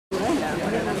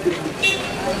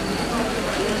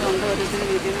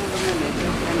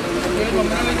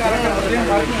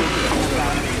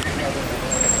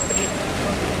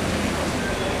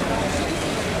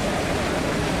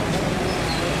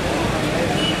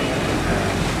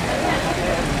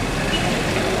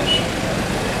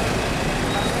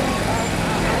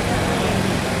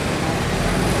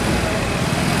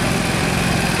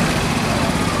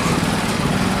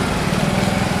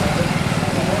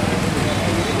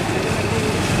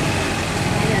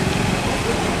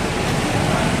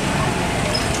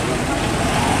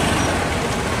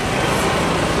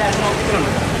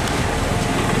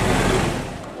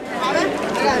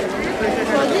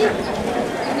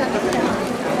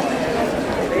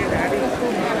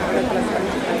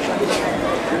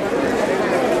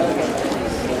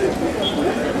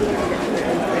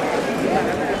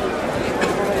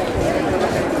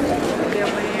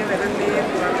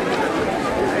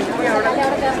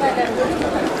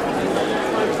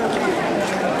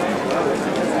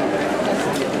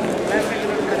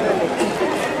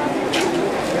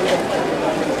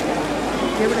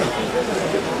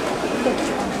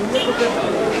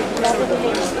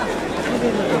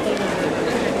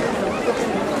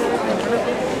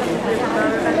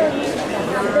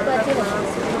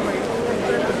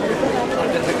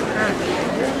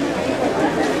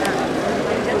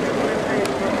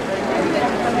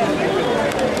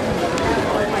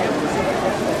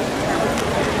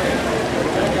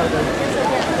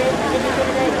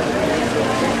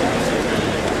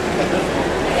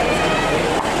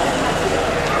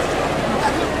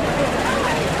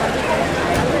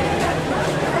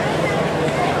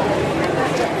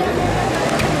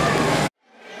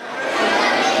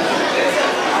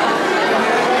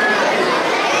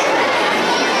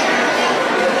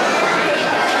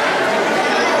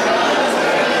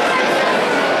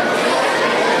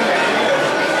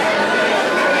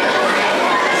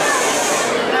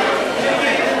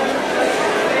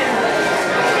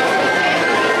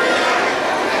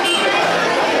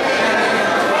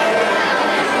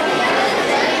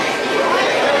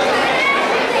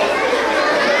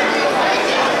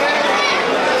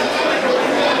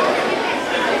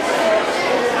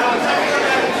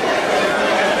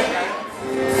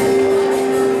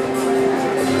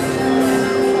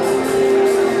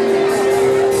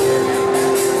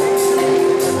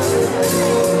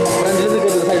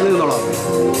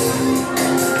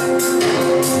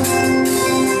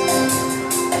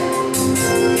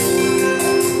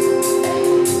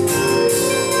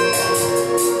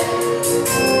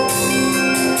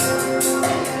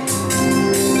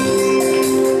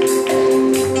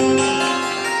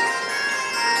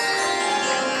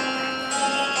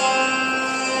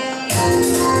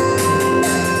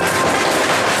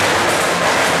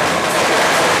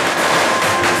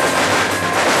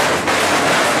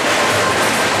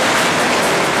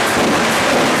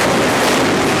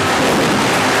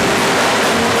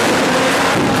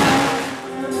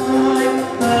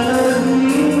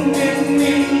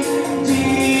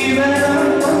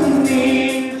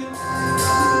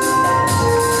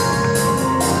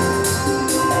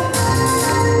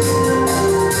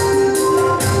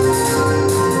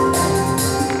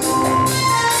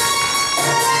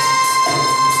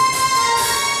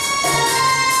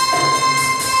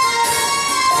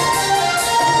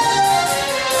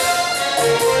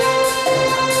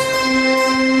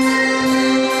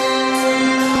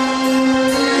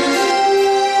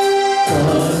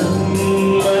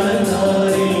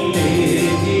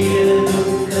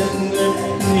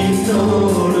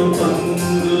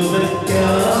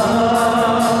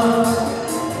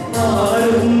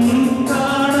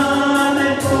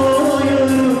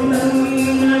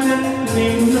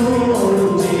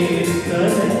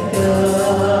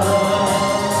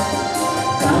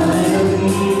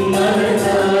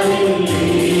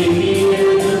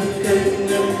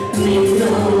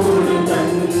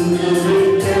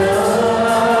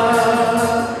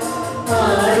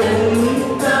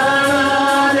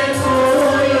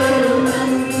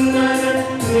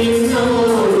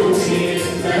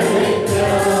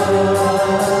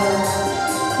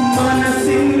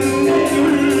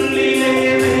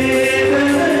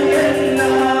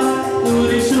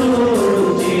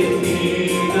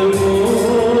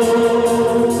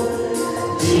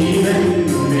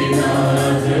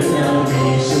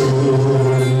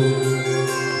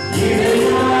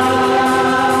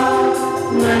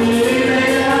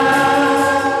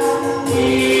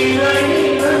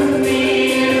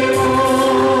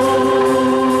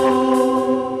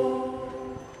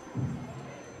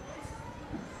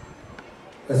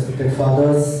Respected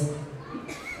fathers,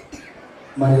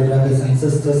 my dear brothers and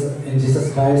sisters in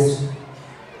Jesus Christ,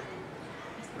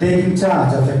 taking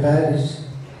charge of a parish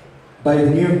by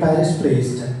the new parish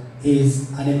priest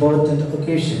is an important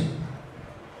occasion.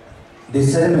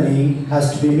 This ceremony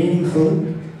has to be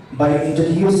meaningful by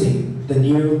introducing the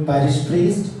new parish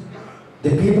priest.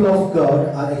 The people of God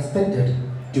are expected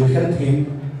to help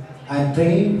him and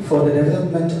pray for the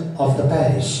development of the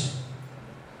parish.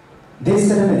 This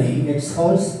ceremony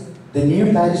exalts the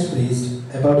new parish priest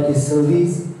about his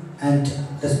service and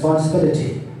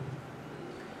responsibility.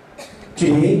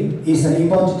 Today is an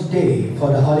important day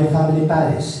for the Holy Family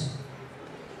Parish.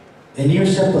 A new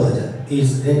shepherd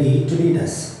is ready to lead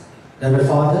us,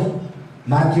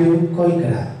 Fr.Dr.Mathew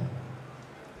Koikara,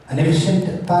 an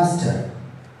efficient pastor,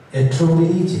 a true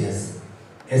religious,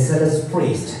 a zealous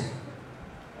priest.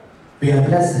 We are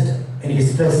blessed in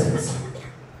his presence.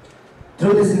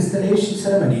 Through this installation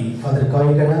ceremony, Father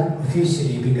Koikara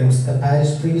officially becomes the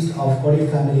parish priest of Holy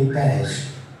Family Parish.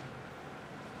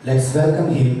 Let's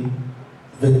welcome him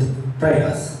with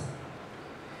prayers.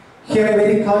 Here I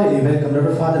very cordially welcome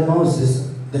Reverend Father Moses,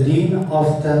 the Dean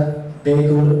of the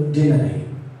Bangalore Deanery,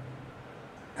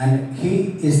 and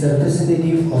he is the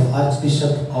representative of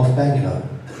Archbishop of Bangalore,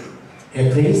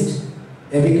 a priest,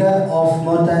 a vicar of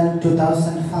more than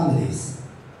 2,000 families.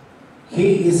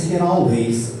 He is here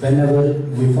always whenever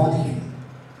we want him.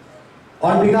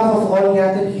 On behalf of all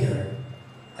gathered here,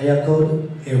 I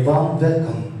accord a warm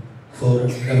welcome for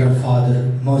Reverend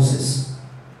Father Moses.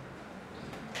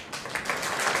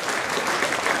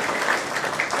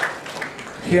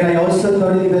 Here I also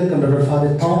cordially welcome Reverend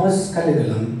Father Thomas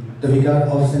Kalligalam, the vicar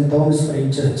of St. Thomas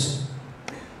Free Church.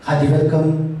 Hearty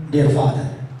welcome, dear Father.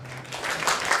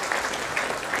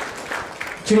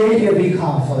 Today here we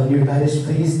have our new parish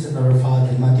priest, Reverend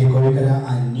Father Mathew Koikara,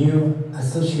 and new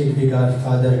associate vicar,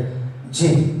 Father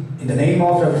Jim. In the name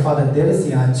of Reverend Father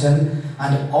Devasyanachan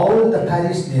and all the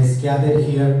parishioners gathered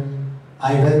here,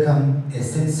 I welcome a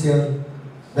sincere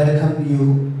welcome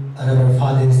you, Reverend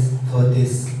Fathers, for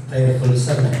this prayerful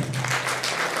ceremony.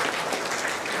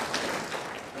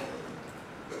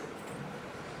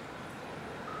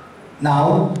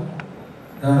 Now,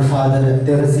 Reverend Father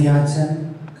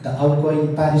Devasyanachan, the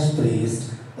outgoing parish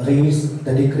priest, reads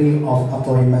the decree of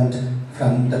appointment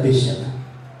from the bishop.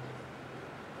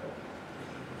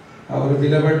 Our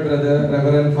beloved brother,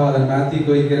 Reverend Father Mathew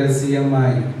Koikara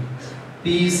CMI,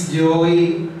 peace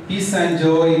and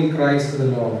joy in Christ the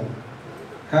Lord.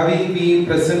 Having been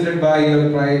presented by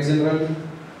your Prior General,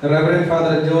 Reverend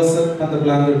Father Joseph and the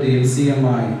Bangalore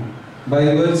CMI,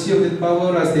 by virtue of the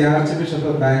power as the Archbishop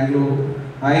of Bangalore,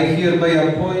 I hereby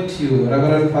appoint you,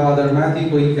 Reverend Father Mathew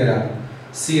Koikara,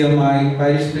 CMI,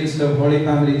 Parish Priest of Holy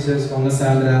Family Church,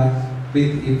 Hongasandra,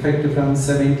 with effect from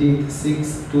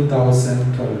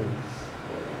 17/6/2012.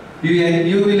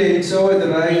 You will enjoy the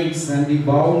rights and be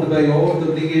bound by all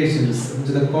the obligations which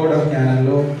the Code of Canon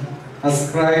Law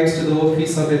ascribes to the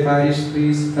office of a parish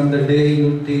priest from the day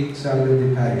you take charge of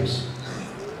the parish.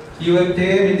 Your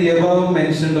term in the above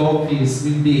mentioned office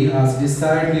will be as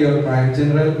desired by your Prior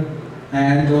General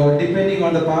and or depending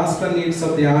on the pastoral needs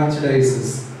of the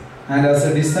Archdiocese and as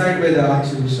decided by the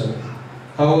Archbishop.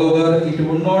 However, it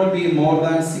would not be more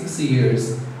than 6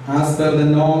 years as per the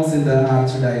norms in the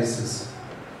Archdiocese.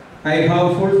 I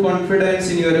have full confidence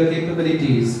in your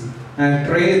capabilities and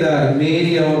pray that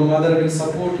Mary, our Mother, will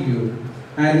support you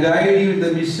and guide you in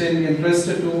the mission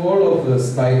entrusted to all of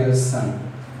us by her Son.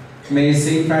 May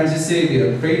Saint Francis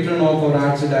Xavier, patron of our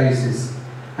Archdiocese,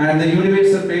 and the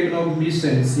universal patron of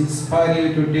missions inspire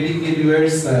you to dedicate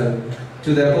yourself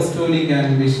to the apostolic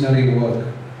and missionary work.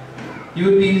 You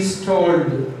will be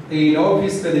installed in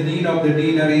office by the Dean of the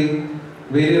Deanery,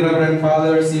 Very Reverend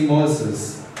Father C.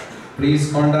 Moses.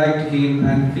 Please contact him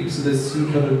and fix the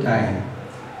suitable time.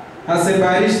 As a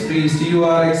parish priest, you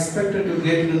are expected to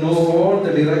get to know all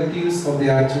the directives of the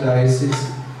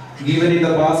Archdiocese given in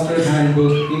the pastoral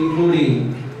handbook,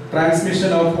 including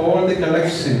transmission of all the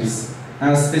collections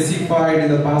as specified in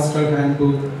the pastoral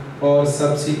handbook or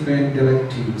subsequent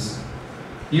directives.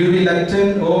 You will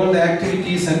attend all the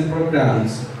activities and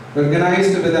programs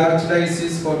organized by the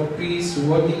Archdiocese for priests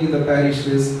working in the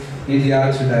parishes in the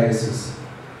Archdiocese.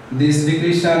 This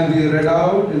decree shall be read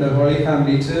out in the Holy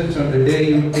Family Church on the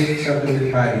day you take charge of the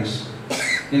parish,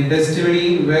 in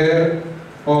testimony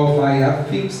whereof I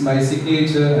affix my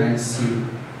signature and seal.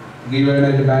 Given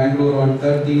at Bangalore on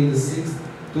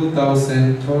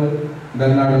 13/6/2012,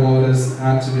 Bernard Morris,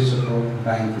 Archbishop of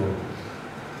Bangalore.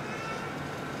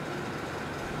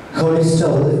 Holy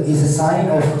stole is a sign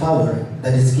of power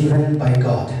that is given by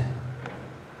God.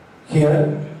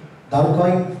 Here, the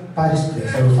outgoing parish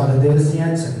priest, Father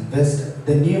Devasyanachan, vests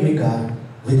the new vicar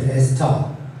with a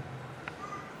star.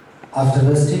 After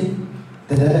vesting,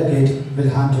 the delegate will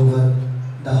hand over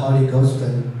the Holy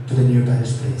Gospel to the new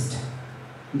parish priest.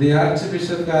 The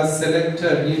Archbishop has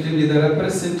selected you to be the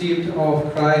representative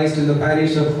of Christ in the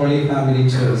parish of Holy Family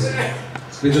Church.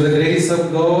 With the grace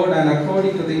of God and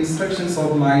according to the instructions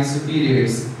of my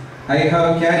superiors, I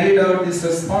have carried out this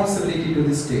responsibility to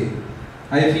this day.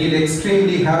 I feel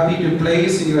extremely happy to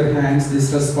place in your hands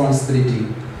this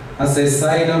responsibility. As a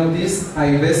sign of this,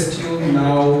 I vest you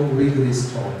now with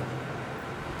this talk.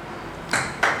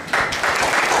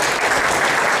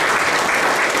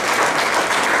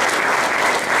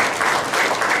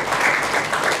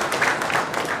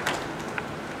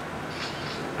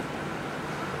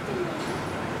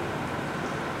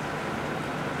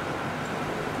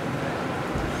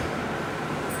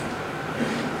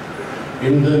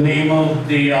 In the name of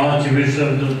the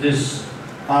Archbishop of this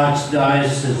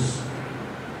Archdiocese,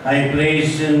 I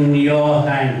place in your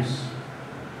hands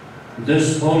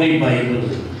this Holy Bible.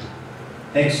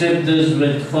 Accept this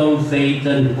with firm faith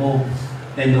and hope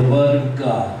in the Word of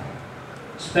God.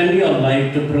 Spend your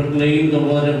life to proclaim the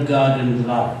Word of God in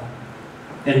love.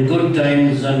 In good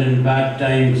times and in bad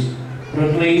times,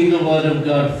 proclaim the Word of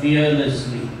God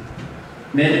fearlessly.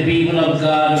 May the people of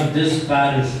God of this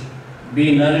parish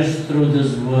be nourished through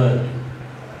this word.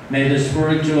 May the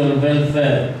spiritual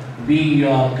welfare be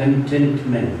your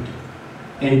contentment.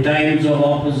 In times of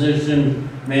opposition,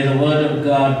 may the word of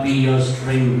God be your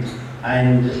strength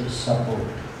and support.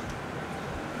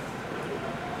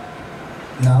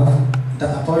 Now,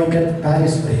 the appointed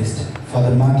parish priest,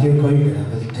 Fr.Dr.Mathew Koikara,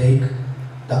 will take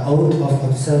the oath of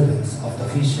observance of the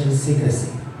official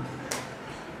secrecy.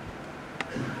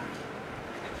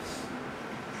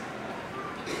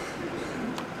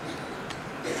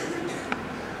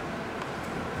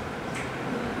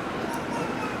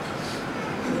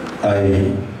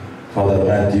 I,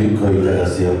 Fr.Mathew Koikara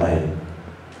CMI,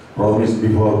 promise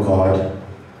before God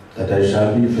that I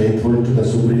shall be faithful to the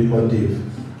Supreme Pontiff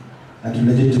and to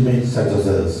legitimate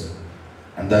successors,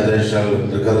 and that I shall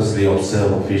rigorously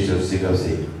observe official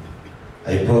secrecy.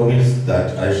 I promise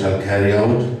that I shall carry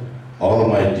out all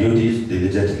my duties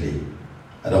diligently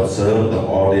and observe the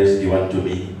orders given to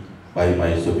me by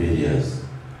my superiors.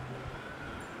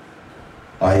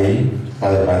 I,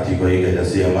 Fr.Mathew Koikara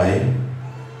CMI,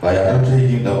 by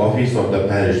undertaking the office of the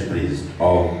parish priest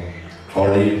of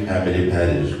Holy Family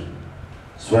Parish,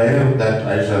 swear that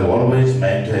I shall always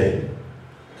maintain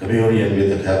communion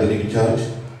with the Catholic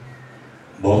Church,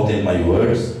 both in my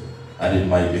words and in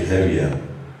my behavior.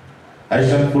 I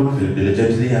shall fulfill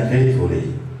diligently and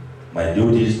faithfully my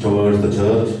duties towards the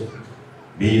Church,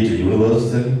 be it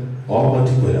universal or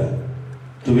particular,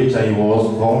 to which I was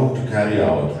called to carry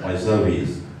out my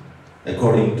service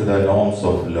according to the norms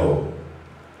of law.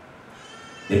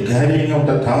 In carrying out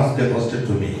the task entrusted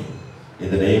to me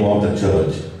in the name of the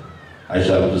Church, I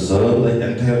shall preserve the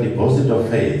entire deposit of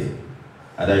faith,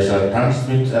 and I shall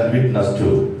transmit and witness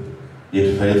to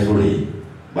it faithfully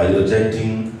by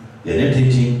rejecting any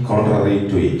teaching contrary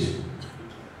to it.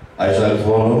 I shall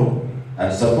follow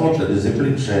and support the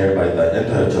discipline shared by the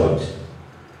entire Church,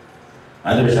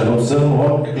 and I shall observe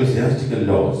all ecclesiastical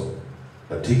laws,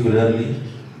 particularly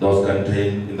those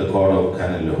contained in the Code of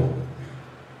Canon Law.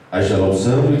 I shall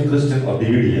observe with Christian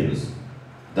obedience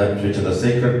that which the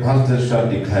sacred pastors shall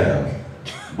declare,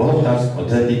 both as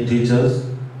authentic teachers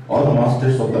or the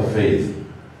masters of the faith,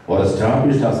 or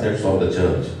established as heads of the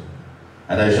Church.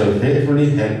 And I shall faithfully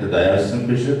head the diocesan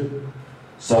bishop,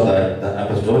 so that the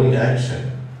apostolic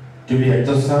action to be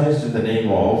exercised in the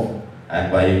name of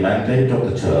and by mandate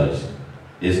of the Church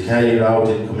is carried out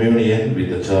in communion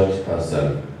with the Church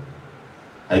herself.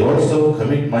 I also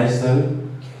commit myself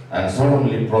and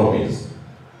solemnly promise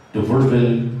to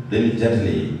fulfill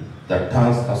diligently the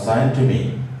task assigned to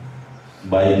me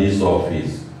by this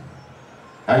office,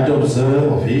 and to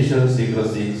observe official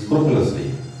secrecy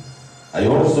scrupulously. I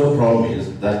also promise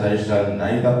that I shall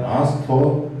neither ask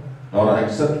for nor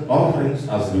accept offerings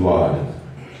as reward,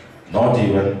 not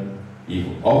even if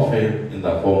offered in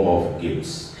the form of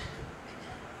gifts.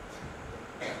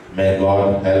 May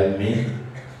God help me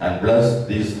and bless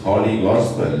these holy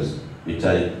Gospels which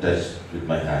I touch with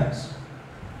my hands.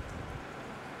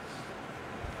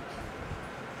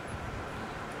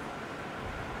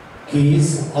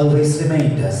 Keys always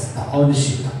remained as the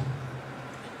ownership.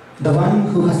 The one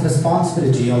who has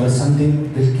responsibility over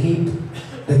something will keep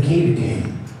the key with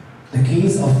him. The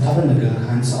keys of tabernacle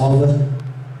hands over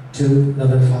to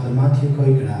Reverend Fr.Mathew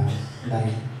Koikara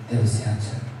by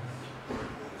Devasyancha.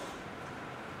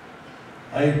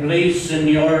 I place in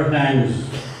your hands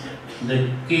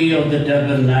the key of the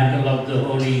tabernacle of the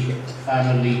Holy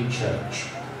Family Church.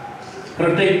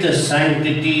 Protect the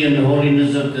sanctity and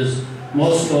holiness of this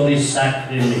most holy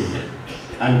sacrament,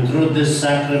 and through this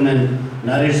sacrament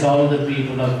nourish all the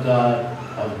people of God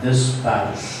of this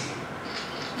parish.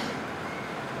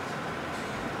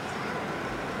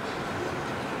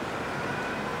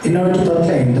 In order to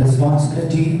proclaim the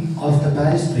responsibility of the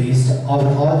parish priest over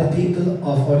all the people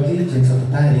of all regions of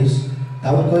the parish, the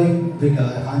outgoing vicar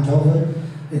hand over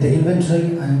with the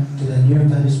inventory and to the new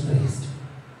parish priest.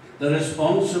 The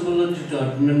responsibility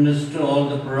to administer all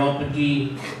the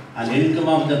property and income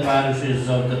of the parish is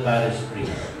of the parish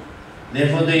priest.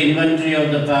 Therefore, the inventory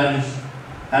of the parish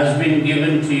has been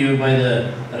given to you by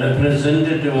the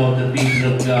representative of the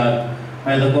people of God,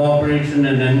 by the cooperation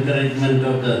and encouragement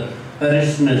of the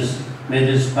parishioners. May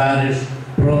this parish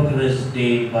progress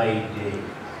day by day.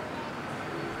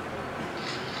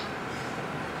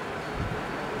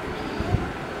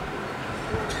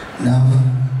 Now,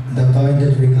 the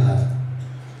appointed vicar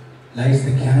lights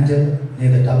the candle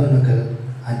near the tabernacle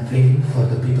and pray for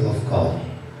the people of God.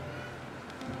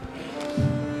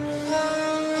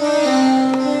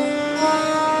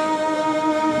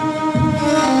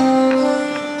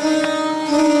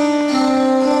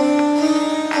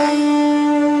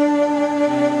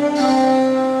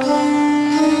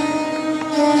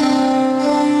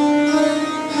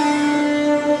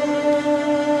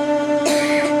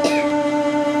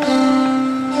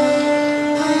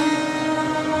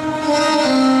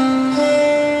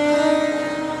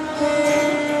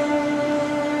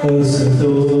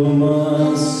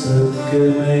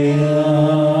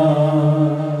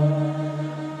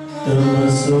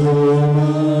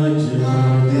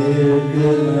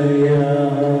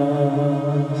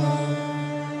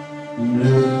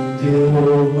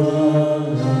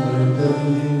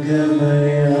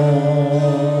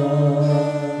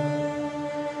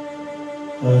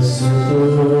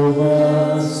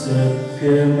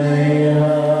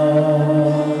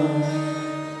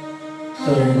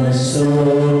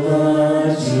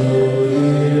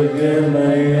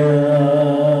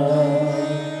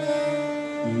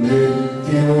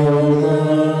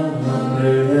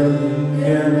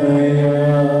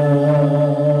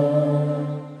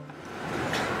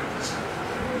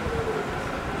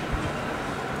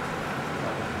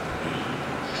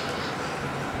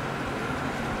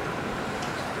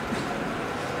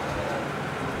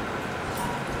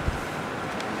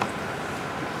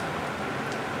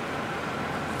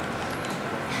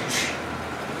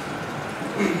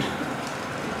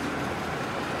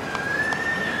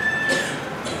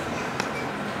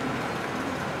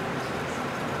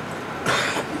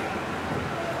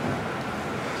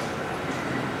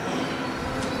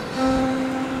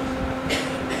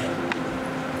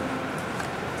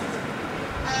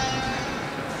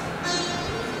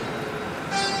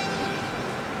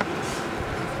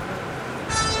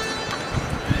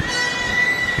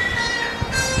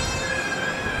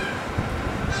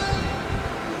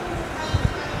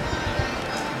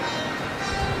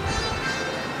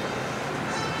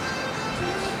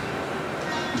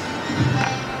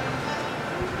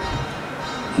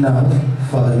 Now,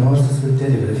 Father Moses will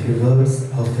deliver a few words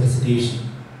of felicitation.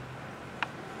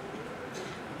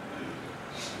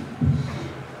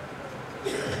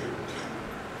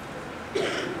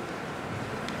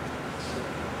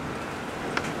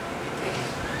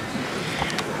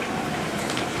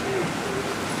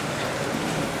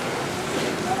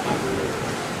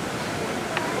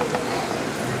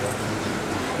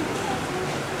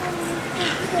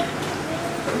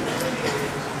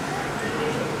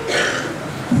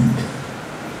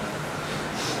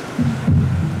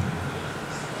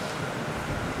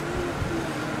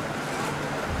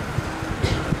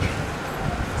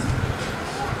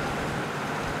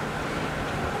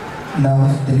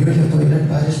 Now, the newly appointed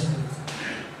parish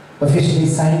officially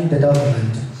signed the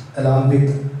document along with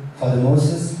Father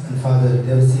Moses and Father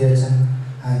Devasiachan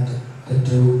and the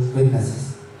two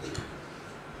witnesses.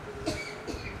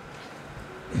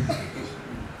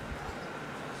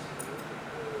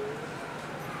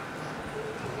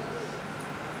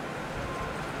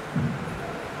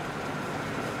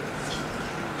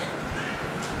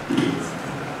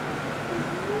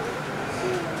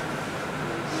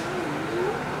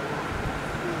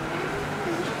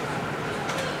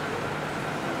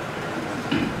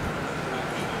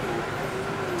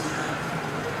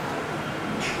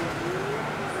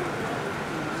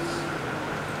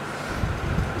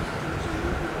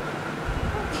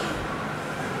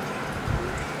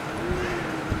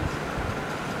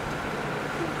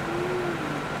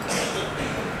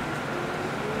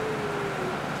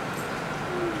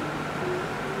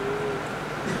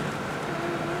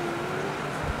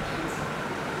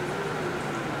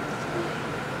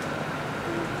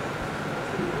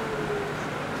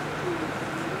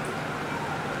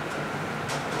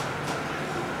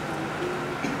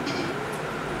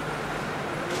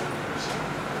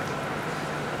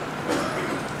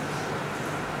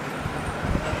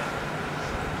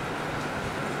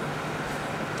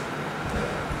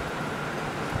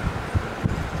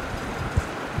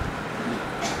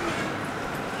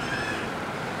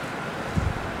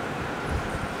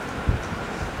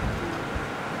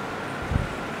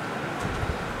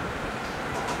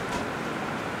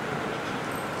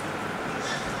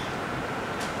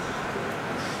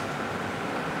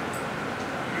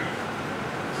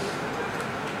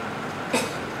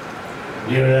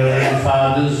 dear Reverend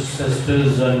Fathers,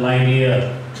 Sisters, and my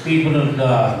dear people of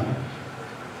God,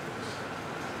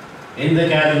 in the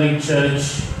Catholic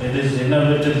Church, it is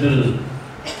inevitable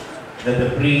that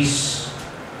the priests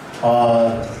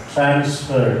are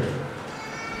transferred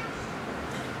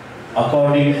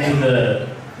according to the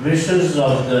wishes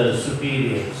of the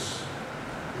superiors.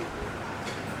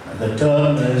 The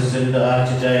term is in the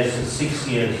Archdiocese 6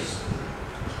 years.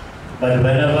 But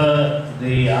whenever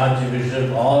the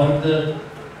Archbishop or the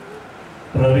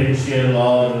provincial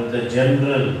or the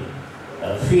general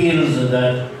feels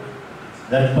that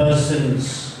that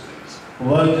person's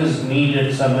work is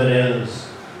needed somewhere else,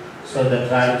 so the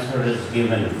transfer is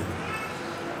given.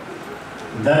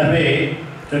 That way,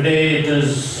 today it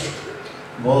is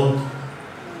both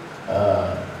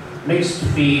mixed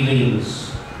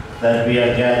feelings that we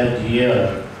are gathered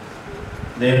here.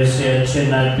 There is a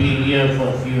Chin had been here for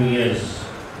a few years,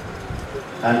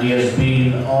 and he has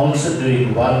been also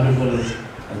doing wonderful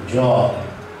job.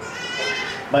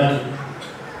 But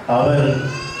our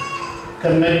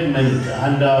commitment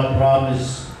and our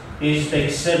promise is to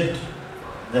accept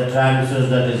the transfers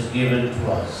that is given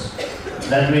to us.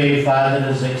 That way, Father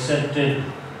is accepted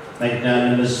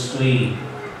magnanimously.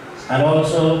 And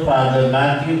also Father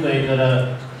Mathew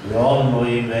Koikara, we all know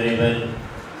him very well,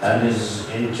 and is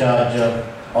in charge of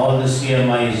all the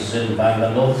CMIs in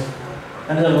Bangalore.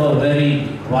 And he was a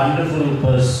very wonderful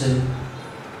person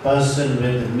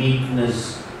with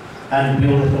meekness and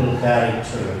beautiful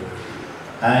character,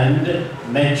 and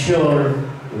mature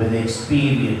with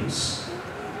experience.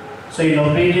 So in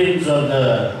obedience of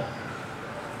the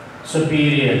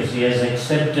superiors, he has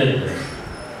accepted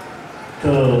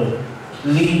to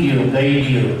lead you, guide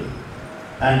you,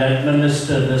 and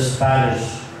administer this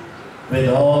parish with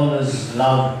all his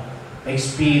love,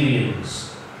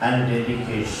 experience, and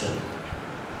dedication.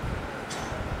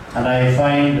 And I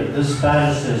find this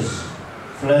parish is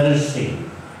flourishing.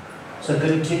 So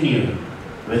continue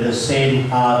with the same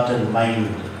heart and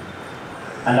mind.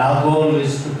 And our goal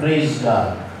is to praise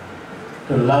God,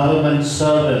 to love Him and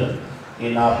serve Him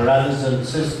in our brothers and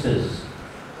sisters.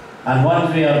 And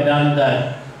once we have done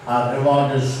that, our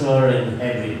reward is sure in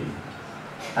heaven.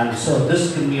 And so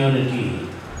this community,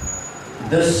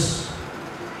 this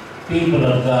people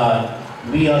of God,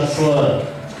 we are sure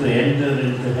to enter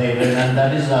into heaven, and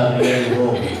that is our real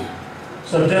hope.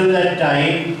 So till that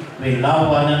time, we love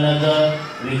one another,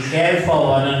 we care for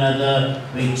one another,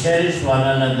 we cherish one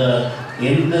another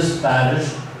in this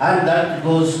parish, and that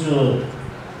goes to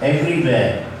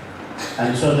everywhere.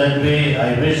 And so that way,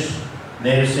 I wish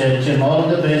Dev Serchin all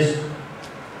the best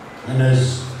in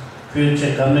his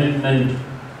future commitment,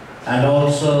 and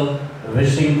also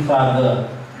wishing Father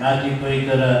Mathew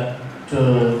Koikara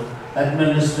to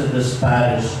administer this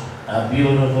parish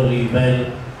beautifully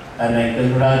well. And I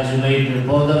congratulate you,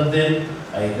 both of them.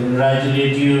 I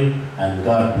congratulate you, and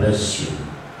God bless you.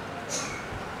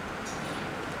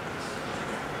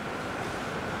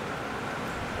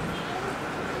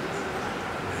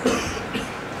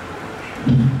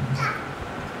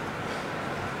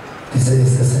 This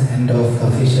is the end of the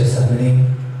official ceremony.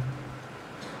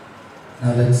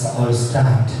 Now let's all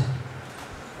stand.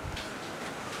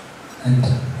 And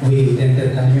we, the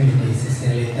entire community,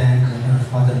 sincerely thank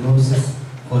Father Moses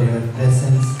for your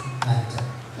presence and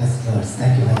blessed words.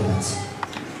 Thank you very much.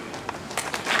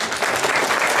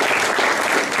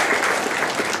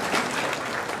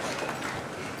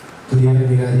 പുതിയ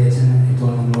വികാരിയച്ഛൻ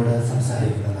ഇപ്പോൾ നമ്മളോട്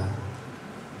സംസാരിക്കുന്നതാണ്.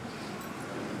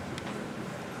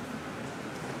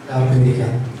 എല്ലാവർക്കും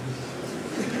ഇരിക്കാം.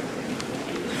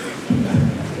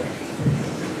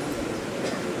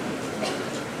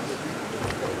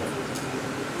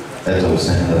 ഏറ്റവും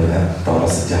സ്നേഹനിറഞ്ഞ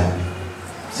Thomas അച്ഛൻ,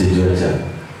 സിജു അച്ഛൻ,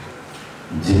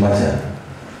 gym അച്ഛൻ,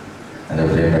 എൻ്റെ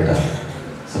പ്രിയപ്പെട്ട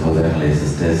സഹോദരങ്ങളെ,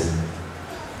 സിസ്റ്റേഴ്സ്,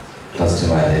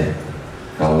 ട്രസ്റ്റുമാരെ,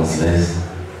 കൗൺസിലേഴ്സ്,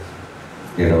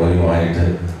 ഇടവകയുമായിട്ട്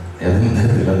ഏതെങ്കിലും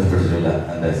തരത്തിൽ ബന്ധപ്പെട്ടിട്ടുള്ള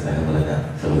എൻ്റെ സ്നേഹം നിറഞ്ഞ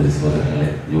സഹോദരി സഹോദരങ്ങളെ,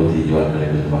 യുവാക്കളെ,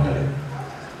 കുഞ്ഞുമക്കളെ,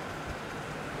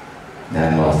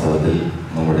 ഞാൻ വാസ്തവത്തിൽ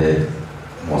നമ്മുടെ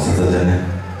മോസത്തച്ഛന്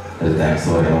ഒരു താങ്ക്സ്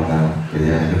പറയണമെന്നാണ്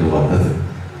വിദ്യാർത്ഥികൾ പറഞ്ഞത്.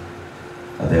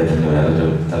 അദ്ദേഹത്തിന് വേറൊരു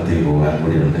സ്ഥലത്തേക്ക് പോകാൻ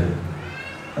കൂടിയുണ്ട്.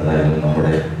 അതായത്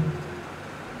നമ്മുടെ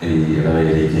ഈ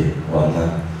ഇടവകയിലേക്ക് വന്ന്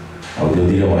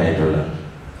ഔദ്യോഗികമായിട്ടുള്ള,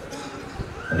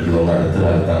 എനിക്ക് തോന്നുന്നു അടുത്ത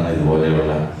കാലത്താണ്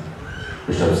ഇതുപോലെയുള്ള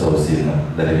ബിഷപ്സ് ഹൗസിൽ നിന്ന്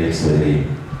ഡെലഗേറ്റ്സ് വരികയും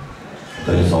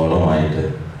അത്രയും സോളമായിട്ട്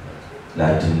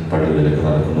ലാറ്റിൻ പള്ളികളിലൊക്കെ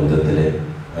നടക്കുന്ന വിധത്തിലെ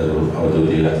ഒരു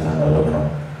ഔദ്യോഗിക സ്ഥാനാരോപണം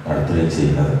നടത്തുകയും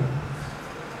ചെയ്യുന്നത്.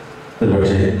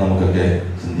 ഒരുപക്ഷെ നമുക്കൊക്കെ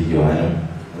ചിന്തിക്കുവാനും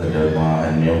അതിൻ്റെ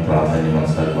മാന്യവും പ്രാധാന്യം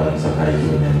മനസ്സിലാക്കുവാനും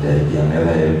സഹായിക്കുമെന്ന് ഞാൻ വിചാരിക്കുകയാണ്.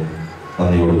 ഏതായാലും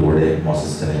നന്ദിയോടുകൂടെ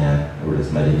മോസസിനെ ഞാൻ ഇവിടെ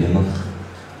സ്മരിക്കുന്നു.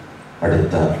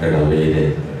 അടുത്ത ഇടവകയിലെ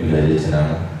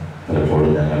വികാരിയച്ഛനാണ്.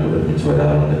 പലപ്പോഴും ഞങ്ങൾ ഒരുമിച്ച്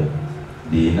വരാറുണ്ട്.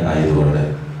 ഡീൻ ആയതുകൊണ്ട്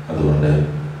അതുകൊണ്ട്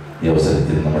ഈ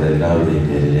അവസരത്തിൽ നമ്മുടെ എല്ലാവരുടെയും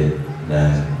പേരിൽ ഞാൻ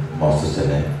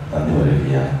മോസച്ചനെ നന്ദി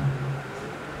പറയുകയാണ്.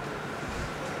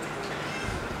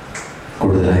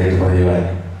 കൂടുതലായിട്ട് പറയുവാൻ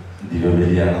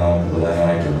ദിവ്യബലിയാണ് നമുക്ക്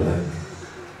പ്രധാനമായിട്ടുള്ളത്.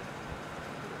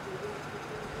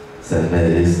 സെന്റ്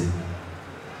മേരീസ്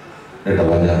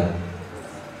ഇടവക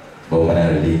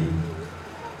ബൊമ്മനഹള്ളി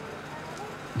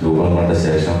രൂപം കൊണ്ട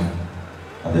ശേഷം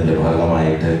അതിൻ്റെ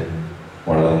ഭാഗമായിട്ട്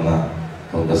വളർന്ന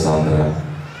ഹൊങ്കസാന്ദ്ര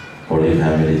ഹോളി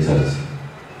ഫാമിലി ചർച്ച്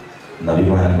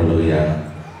അഭിമാനം കൊള്ളുകയാണ്.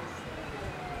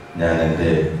 ഞാൻ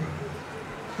എൻ്റെ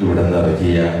ഇവിടെ നിന്ന്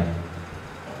ഇറക്കിയ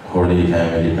ഹോളി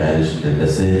ഫാമിലി പാരിഷിൻ്റെ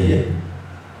ഡെസേരിയൻ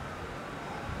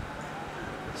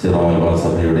സിറോ മലബാർ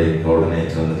സഭയുടെ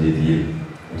കോർഡിനേറ്റർ എന്ന രീതിയിൽ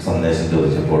ഒരു സന്ദേശം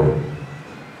ചോദിച്ചപ്പോൾ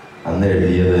അന്ന്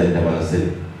എഴുതിയത് എൻ്റെ മനസ്സിൽ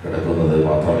കിടക്കുന്നത്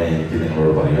മാത്രമേ എനിക്ക്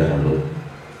നിങ്ങളോട് പറയാനുള്ളൂ.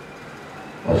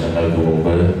 വർഷങ്ങൾക്ക്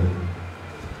മുമ്പ്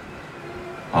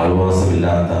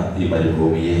ആൾവാസമില്ലാത്ത ഈ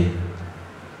മരുഭൂമിയെ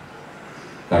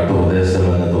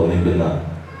കാട്ടുപ്രദേശമെന്ന് തോന്നിക്കുന്ന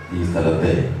ഈ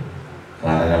സ്ഥലത്തെ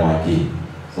കാനനമാക്കി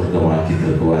സ്വർഗമാക്കി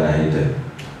തീർക്കുവാനായിട്ട്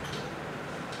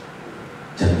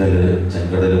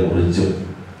ചെങ്കടൽ മുറിച്ചും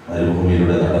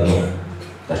മരുഭൂമിയിലൂടെ നടന്നു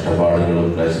കഷ്ടപ്പാടുകളും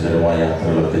ക്ലേശകരമായ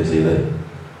യാത്രകളൊക്കെ ചെയ്ത്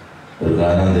ഒരു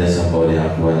കാനാൻ ദേശം പോലെ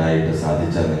ആക്കുവാനായിട്ട്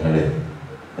സാധിച്ച നിങ്ങളെ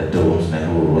ഏറ്റവും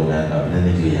സ്നേഹപൂർവ്വം ഞാൻ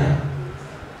അഭിനന്ദിക്കുകയാണ്.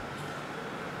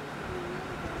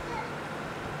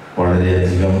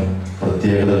 വളരെയധികം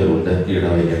പ്രത്യേകതകളുണ്ട് ഈ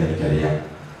ഇടവകയെന്ന് എനിക്കറിയാം.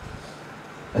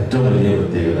 ഏറ്റവും വലിയ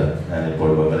പ്രത്യേകത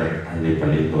ഞാനിപ്പോൾ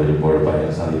പള്ളിയിൽ വരുമ്പോൾ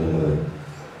പറയാൻ സാധിക്കുന്നത്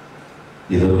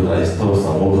ഇതൊരു ക്രൈസ്തവ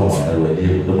സമൂഹമാണ്, ഒരു വലിയ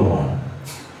കുടുംബമാണ്.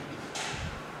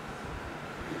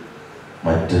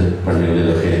 മറ്റ്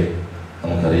പള്ളികളിലൊക്കെ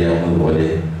നമുക്കറിയാവുന്നതുപോലെ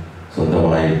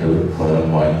സ്വന്തമായിട്ട് സ്ഥലം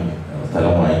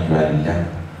വാങ്ങിക്കുവാനില്ല,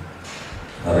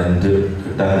 റെന്റ്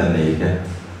കിട്ടാൻ തന്നെയില്ല,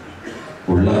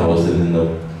 ഉള്ള ഹൗസിൽ നിന്ന്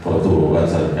പുറത്തു പോകാൻ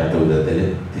സാധിക്കാത്ത വിധത്തിൽ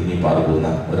തിങ്ങിപ്പാർക്കുന്ന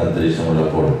ഒരു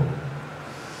അന്തരീക്ഷമുള്ളപ്പോൾ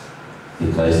ഈ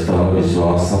ക്രൈസ്തവ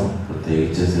വിശ്വാസം,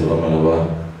 പ്രത്യേകിച്ച് സിറോ മലബാർ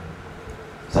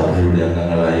സഭയുടെ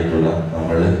അംഗങ്ങളായിട്ടുള്ള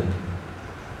നമ്മൾ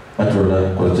മറ്റുള്ള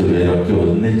കുറച്ച് പേരൊക്കെ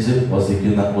ഒന്നിച്ച്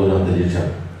വസിക്കുന്ന ഒരു അന്തരീക്ഷം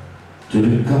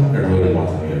ചുരുക്കം ഇടവകളിൽ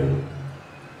മാത്രമേ ഉള്ളൂ.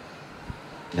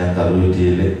 ഞാൻ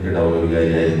കറുകുറ്റിയിൽ ഇടവക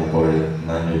വികാരിയായിരുന്നപ്പോൾ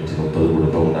 430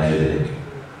 കുടുംബം ഉണ്ടായതിൽ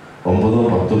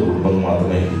 9-10 കുടുംബങ്ങൾ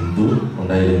മാത്രമേ ഹിന്ദു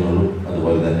ഉണ്ടായിരുന്നുള്ളൂ.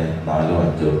 അതുപോലെ തന്നെ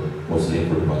 4-5 മുസ്ലിം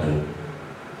കുടുംബങ്ങൾ.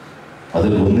 അത്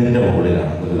കുന്നിൻ്റെ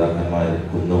മുകളിലാണ് ഗുരുതാക്കന്മാർ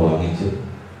കുന്ന് വാങ്ങിച്ച്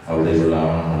അവിടെയുള്ള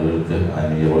ആളുകൾക്ക്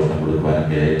ആത്മീയ പോഷണം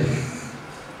കൊടുക്കുവാനൊക്കെ ആയിട്ട്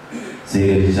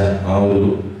സ്വീകരിച്ച ആ ഒരു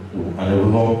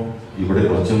അനുഭവം ഇവിടെ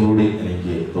കുറച്ചും കൂടി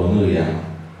എനിക്ക് തോന്നുകയാണ്.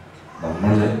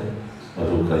 നമ്മളുടെ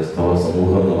ഒരു ക്രൈസ്തവ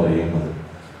സമൂഹം എന്ന് പറയുന്നത്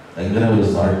ഭയങ്കര ഒരു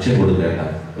സാക്ഷ്യം കൊടുക്കേണ്ട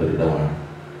ഒരിടമാണ്.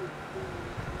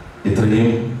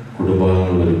 ഇത്രയും കുടുംബങ്ങൾ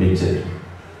ഒരുമിച്ച്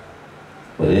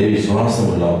ഒരേ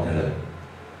വിശ്വാസമുള്ള മക്കള്,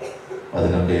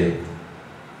 അതിനൊക്കെ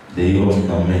ദൈവം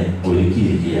നമ്മെ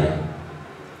ഒരുക്കിയിരിക്കുകയാണ്.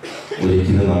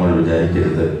 ഒരിക്കലും നമ്മൾ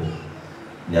വിചാരിക്കരുത്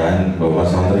ഞാൻ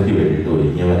ഹൊങ്കസാന്ദ്രയ്ക്ക് വേണ്ടിയിട്ട്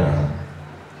ഒരുങ്ങിയവനാണ്,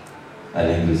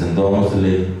 അല്ലെങ്കിൽ സെന്റ്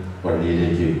തോമസിലെ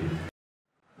പള്ളിയിലേക്ക്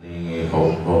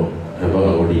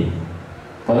ഹെബോടി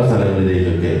പല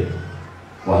സ്ഥലങ്ങളിലേക്കൊക്കെ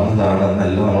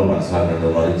വന്നതാണെന്നല്ല നമ്മൾ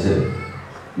മനസ്സിലാക്കേണ്ടത്. മറിച്ച്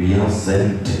V R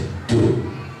saint to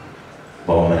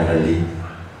Bommanahalli.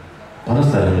 പല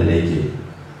സ്ഥലങ്ങളിലേക്ക്,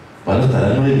 പല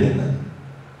സ്ഥലങ്ങളിൽ നിന്ന്,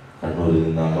 കണ്ണൂരിൽ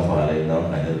നിന്നാകാം, പാലയിൽ നിന്നാകാം,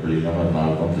 കഞ്ഞിരപ്പള്ളിയിൽ നിന്നാകാം,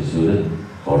 എറണാകുളം, തൃശ്ശൂർ,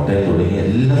 കോട്ടയം തുടങ്ങിയ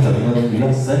എല്ലാ സ്ഥലങ്ങളും V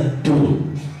R saint to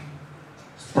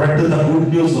spread the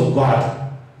good news of God.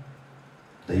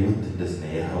 ദൈവത്തിന്റെ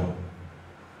സ്നേഹം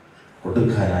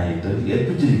കൊടുക്കാനായിട്ട്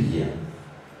ഏൽപ്പിച്ചിരിക്കുകയാണ്.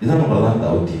 ഇതാണ് പ്രധാന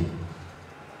ദൗത്യം.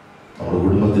 നമ്മുടെ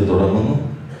കുടുംബത്തിൽ തുടങ്ങുന്നു,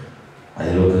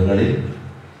 അയൽവക്കങ്ങളിൽ,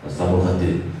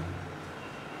 സമൂഹത്തിൽ.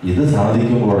 ഇത്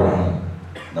സാധിക്കുമ്പോഴാണ്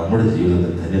നമ്മുടെ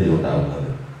ജീവിതത്തിൽ ധന്യത ഉണ്ടാകുന്നത്.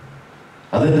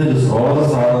 അതിൻ്റെ ഒരു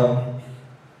സ്രോതസ്സാണ്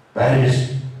parish,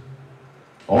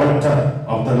 alter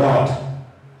of the Lord.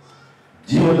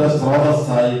 ജീവന്റെ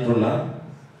സ്രോതസ്സായിട്ടുള്ള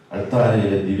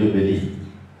അൾത്താരയിലെ ദിവ്യബലി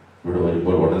ഇവിടെ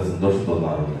വരുമ്പോൾ വളരെ സന്തോഷം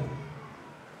തോന്നാറുണ്ട്.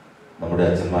 നമ്മുടെ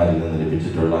അച്ഛന്മാരിൽ നിന്ന്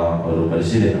ലഭിച്ചിട്ടുള്ള ഒരു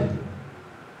പരിശീലനം.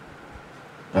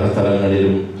 പല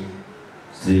സ്ഥലങ്ങളിലും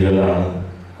സ്ത്രീകളാണ്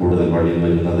കൂടുതൽ പള്ളിയിൽ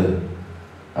വരുന്നത്.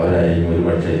 അവരായിരിക്കും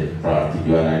ഒരുപക്ഷെ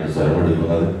പ്രാർത്ഥിക്കുവാനായിട്ട്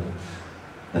സ്വരമെടുക്കുന്നത്.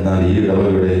 എന്നാൽ ഈ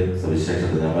ഇടവകയുടെ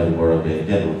സവിശേഷത ഞാൻ വരുമ്പോഴൊക്കെ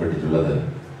എനിക്ക് അനുഭവപ്പെട്ടിട്ടുള്ളത്,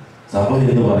 സഭ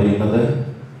എന്ന് പറയുന്നത്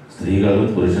സ്ത്രീകളും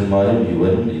പുരുഷന്മാരും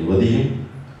യുവനും യുവതിയും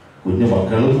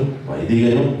കുഞ്ഞുമക്കളും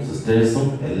വൈദികരും സിസ്റ്റേഴ്സും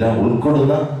എല്ലാം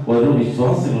ഉൾക്കൊള്ളുന്ന ഒരു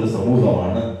വിശ്വാസികളുടെ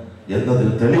സമൂഹമാണ്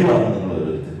എന്നതിന് തെളിവാണ് നിങ്ങൾ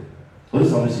ഓരോരുത്തരും. ഒരു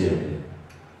സംശയമില്ല.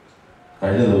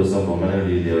 കഴിഞ്ഞ ദിവസം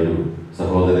ബൊമ്മനഹള്ളിയിലെ ഒരു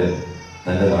സഹോദരൻ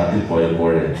തൻ്റെ നാട്ടിൽ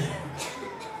പോയപ്പോൾ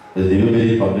ഒരു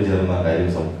ദിവ്യബലിയിൽ പങ്കുചേർന്ന കാര്യം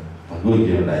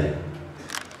പങ്കുവയ്ക്കുകയുണ്ടായി.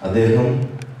 അദ്ദേഹം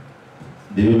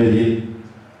ദിവ്യബലിയിൽ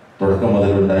തുടക്കം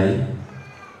മുതലുണ്ടായി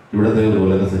ഇവിടുത്തെ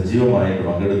പോലെ സജീവമായിട്ട്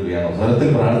പങ്കെടുക്കുകയാണ്, സ്വരത്തിൽ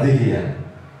പ്രാർത്ഥിക്കുകയാണ്.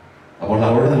 അപ്പോൾ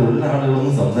അവിടെ ഉള്ള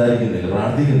ആളുകളൊന്നും സംസാരിക്കുന്നില്ല,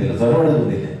 പ്രാർത്ഥിക്കുന്നില്ല, സ്വരം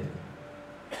എടുക്കുന്നില്ല.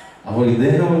 അപ്പോൾ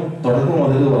ഇദ്ദേഹം തുടക്കം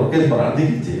മുതൽ ഉറക്കെ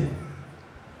പ്രാർത്ഥിക്കുകയും ചെയ്യും.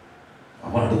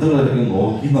 അപ്പൊ അടുത്തുള്ളവർക്ക്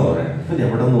നോക്കിന്ന് പറയാം, ഇപ്പൊ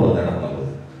എവിടെ നിന്ന് വന്നിടന്നുള്ളത്.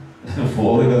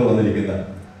 ഫോറിനർ വന്നിരിക്കുന്ന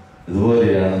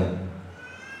ഇതുപോലെയാണ്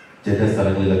ചില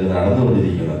സ്ഥലങ്ങളിലൊക്കെ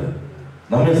നടന്നുകൊണ്ടിരിക്കുന്നത്.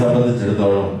 നമ്മെ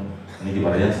സംബന്ധിച്ചിടത്തോളം എനിക്ക്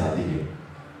പറയാൻ സാധിക്കും,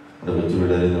 ഇവിടെ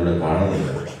കൊച്ചുപിള്ളേരൊന്നും ഇവിടെ കാണുന്നില്ല.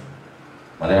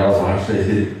 മലയാള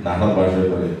ഭാഷയിൽ നാടൻ ഭാഷയിൽ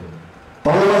പറയും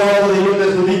ദൈവത്തെ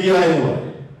സ്തുതിക്കുക എന്ന് പറയും.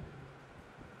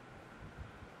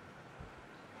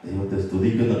 ദൈവത്തെ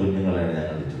സ്തുതിക്കുന്ന കുഞ്ഞുങ്ങളെയാണ് ഞാൻ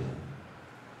കണ്ടിട്ടുള്ളത്.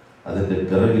 അതിന്റെ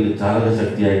പിറകിൽ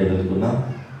ചാലകശക്തിയായിട്ട് നിൽക്കുന്ന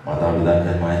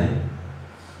മാതാപിതാക്കന്മാര്,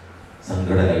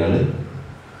 സംഘടനകള്,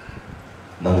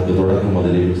 നമുക്ക് തുടക്കം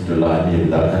മുതൽ ലഭിച്ചിട്ടുള്ള ആത്മീയ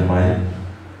പിതാക്കന്മാര്,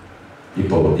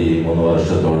 ഇപ്പോൾ ഈ 3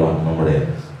 വർഷത്തോളം നമ്മുടെ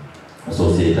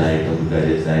അസോസിയേറ്റ് ആയിട്ടും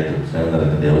വികാരിയച്ഛനായിട്ടും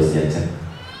സ്നേഹം ദേവസ്യച്ഛൻ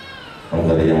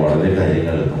നമുക്കറിയാം വളരെ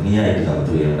കാര്യങ്ങൾ ഭംഗിയായിട്ട്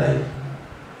നടത്തുകയുണ്ടായി.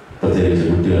 പ്രത്യേകിച്ച്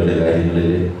കുട്ടികളുടെ കാര്യങ്ങളിൽ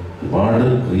ഒരുപാട്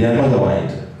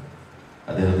ക്രിയാത്മകമായിട്ട്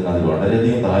അദ്ദേഹത്തിന് അതിൽ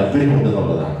വളരെയധികം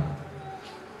താല്പര്യമുണ്ടെന്നുള്ളതാണ്.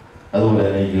 അതുപോലെ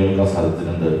തന്നെ ഈ കേൾക്കാൻ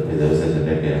സാധിച്ചിട്ടുണ്ട്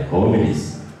ദേവസ്യച്ഛൻ്റെയൊക്കെ ഹോമിലീസ്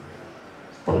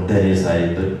സ്പോണ്ടേനിയസ്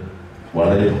ആയിട്ട്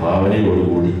വളരെ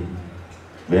ഭാവനയോടുകൂടി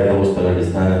വേദപുസ്തക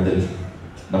അടിസ്ഥാനത്തിൽ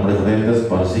നമ്മുടെ ഹൃദയത്തെ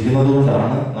സ്പർശിക്കുന്നത്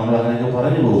കൊണ്ടാണ് നമ്മൾ അങ്ങനെയൊക്കെ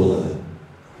പറഞ്ഞു പോകുന്നത്,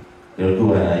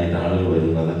 കേൾക്കുവാനായിട്ട് ആളുകൾ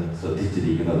വരുന്നത്,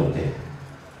 ശ്രദ്ധിച്ചിരിക്കുന്നതൊക്കെ.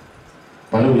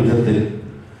 പല വിധത്തിൽ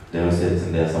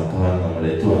ദേവസ്യച്ഛൻ്റെ സംഭാവന നമ്മൾ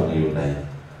ഏറ്റുവാങ്ങുകയുണ്ടായി.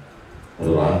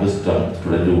 ഒരു റാങ്ക്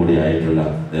സ്റ്റുഡൻറ് കൂടി ആയിട്ടുള്ള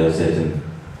ദേവസ്യച്ഛൻ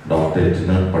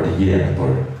ഡോക്ടറേറ്റിന് പഠിക്കുകയാണ്.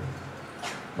 ഇപ്പോൾ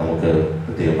നമുക്ക്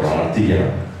പ്രത്യേകം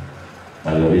പ്രാർത്ഥിക്കണം,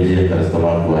 നല്ല വിജയം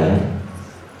കരസ്ഥമാക്കുവാനും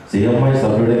CMI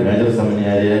സഭയുടെ മേജർ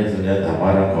സെമിനാരിയായ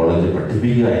ധർമാരാം കോളേജ്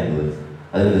പഠിപ്പിക്കുക എന്നത്,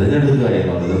 അതിനെ തിരഞ്ഞെടുക്കുക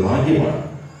എന്നുള്ളത് ഭാഗ്യമാണ്.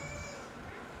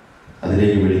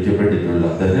 അതിലേക്ക് വിളിക്കപ്പെട്ടിട്ടുള്ള,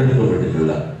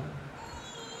 തിരഞ്ഞെടുക്കപ്പെട്ടിട്ടുള്ള,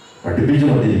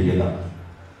 പഠിപ്പിച്ചുകൊണ്ടിരിക്കുന്ന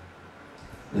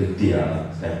വ്യക്തിയാണ്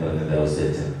സ്നേഹം പറഞ്ഞ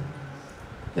ദേവസ്യച്ഛൻ.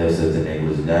 ദേവസ്യച്ഛനെ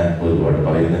കുറിച്ച് ഞാൻ ഒരുപാട്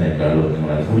പറയുന്നതിനേക്കാളും നിങ്ങൾ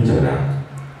അനുഭവിച്ചവരാണ്.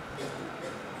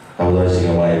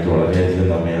 ഔദാശികമായിട്ട് വളരെയധികം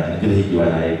നമ്മെ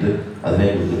അനുഗ്രഹിക്കുവാനായിട്ട്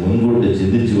അതിനെക്കുറിച്ച് മുൻകൂട്ടി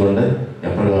ചിന്തിച്ചുകൊണ്ട്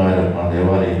എപ്രകാരം ആ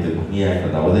ദേവാലയത്തെ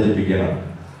ഭംഗിയായിട്ട് അവതരിപ്പിക്കണം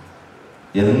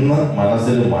എന്ന്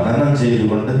മനസ്സിൽ മനനം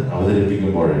ചെയ്തുകൊണ്ട്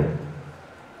അവതരിപ്പിക്കുമ്പോൾ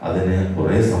അതിന്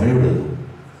കുറേ സമയമെടുക്കും.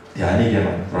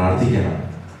 ധ്യാനിക്കണം, പ്രാർത്ഥിക്കണം.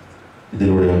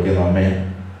 ഇതിലൂടെയൊക്കെ നമ്മെ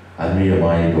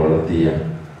ആത്മീയമായിട്ട് വളർത്തിയ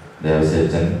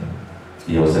ദേവസ്യച്ഛൻ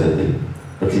ഈ അവസരത്തിൽ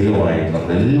പ്രത്യേകമായിട്ട്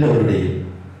നമ്മളെല്ലാവരുടെയും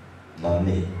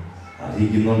നന്ദി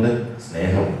അറിയിക്കുന്നുണ്ട്,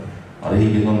 സ്നേഹം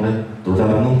അറിയിക്കുന്നുണ്ട്.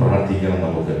 തുടർന്നും പ്രാർത്ഥിക്കണം.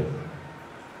 നമുക്ക്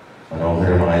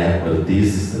മനോഹരമായ ഒരു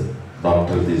തീസിസ്,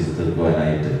 ഡോക്ടർ തീസിസ്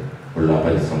തീർക്കുവാനായിട്ട് ഉള്ള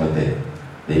പരിശ്രമത്തെ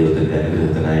ദൈവത്തിൻ്റെ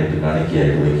അനുഗ്രഹത്തിനായിട്ട്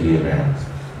കാണിക്കയായിട്ട് വയ്ക്കുകയും വേണം.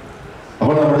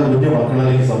 അപ്പോൾ നമ്മുടെ കുഞ്ഞു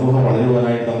മക്കളിലേക്ക് സമൂഹം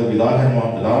വളരുവാനായിട്ട് നമ്മുടെ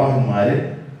പിതാക്കന്മാര്,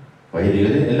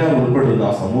 വൈദികര് എല്ലാം ഉൾപ്പെടുന്ന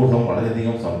ആ സമൂഹം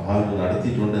വളരെയധികം സംഭാവന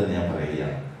നടത്തിയിട്ടുണ്ട് എന്ന് ഞാൻ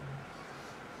പറയുകയാണ്.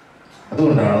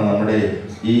 അതുകൊണ്ടാണ് നമ്മുടെ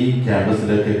ഈ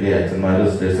ക്യാമ്പസിലേക്കൊക്കെ അച്ഛന്മാരും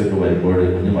സ്റ്റേഴ്സൊക്കെ വരുമ്പോൾ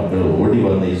കുഞ്ഞു മക്കൾ ഓടി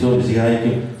വന്ന് ഈശോ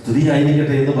മിശിഹായ്ക്കും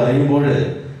സ്തുതിയായിരിക്കട്ടെ എന്ന് പറയുമ്പോൾ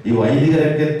ഈ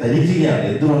വൈദികരൊക്കെ തരിക്കുകയാണ്.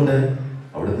 എന്തുകൊണ്ട്?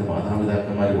 അവിടുത്തെ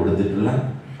മാതാപിതാക്കന്മാർ കൊടുത്തിട്ടുള്ള,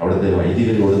 അവിടുത്തെ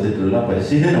വൈദികർ കൊടുത്തിട്ടുള്ള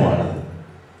പരിശീലനമാണത്.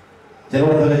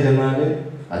 ചിലയിടത്തൊക്കെ ചെന്നാൽ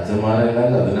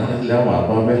അച്ഛന്മാരെല്ലാം അതിനാണെല്ല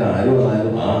മാർപ്പാപ്പയിൽ ആരും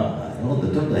വന്നാലും ആരും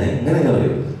വന്നിട്ടുണ്ട് എങ്ങനെ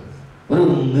പറയുന്നത്, ഒരു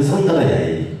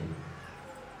നിസ്സംഗതയായിരിക്കും.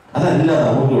 അതല്ല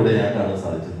നമുക്കിവിടെ ഞാൻ കാണാൻ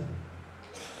സാധിച്ചത്,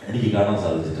 എനിക്ക് കാണാൻ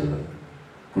സാധിച്ചിട്ടുണ്ട്.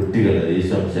 കുട്ടികൾ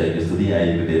ഈശോ മിശിഹായ്ക്ക്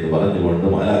സ്തുതിയായിരിക്കട്ടെ എന്ന് പറഞ്ഞുകൊണ്ട്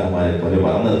മാലാഖമാരെ പോലെ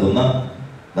പറന്നെത്തുന്ന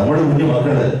നമ്മുടെ കുഞ്ഞു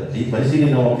മക്കള് ഈ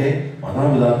പരിശീലനമൊക്കെ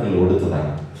മാതാപിതാക്കൾ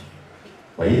കൊടുത്തതാണ്,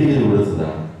 വൈദികർ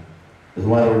കൊടുത്തതാണ്,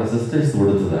 ബഹുമാനപ്പെട്ട സിസ്റ്റേഴ്സ്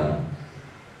കൊടുത്തതാണ്.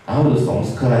 ആ ഒരു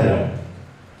സംസ്കാരം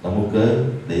നമുക്ക്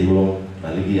ദൈവം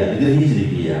നൽകി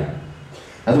അനുഗ്രഹിച്ചിരിക്കുകയാണ്.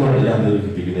 അതുകൊണ്ട് ഞാൻ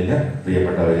ദീർഘിപ്പിക്കുന്നില്ല.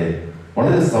 പ്രിയപ്പെട്ടവരെ,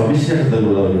 വളരെ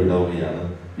സവിശേഷതയുള്ള ഒരു ഇടവകയാണ്,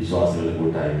 വിശ്വാസികളുടെ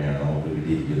കൂട്ടായ്മയാണ് നമുക്ക്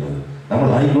കിട്ടിയിരിക്കുന്നത്, നമ്മൾ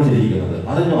ആയിക്കൊണ്ടിരിക്കുന്നത്.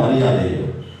 അറിഞ്ഞോ അറിയാതെയോ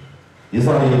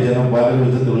ഇസ്രായേൽ ജനം പല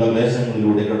വിധത്തിലുള്ള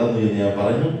ക്ലേശങ്ങളിലൂടെ കടന്നു എന്ന് ഞാൻ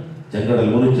പറഞ്ഞു. ചെങ്കടൽ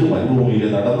മുറിച്ച് മരുഭൂമിയിൽ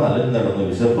നടന്ന് അലഞ്ഞു നടന്ന്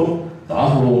വിശപ്പും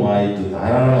ദാഹവുമായിട്ട്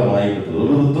ധാരാളമായിട്ട്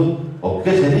പ്രകൃതത്തും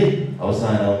ഒക്കെ ശരി,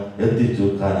 അവസാനം എത്തിച്ചു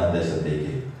കാനാൻ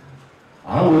ദേശത്തേക്ക്.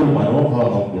 ആ ഒരു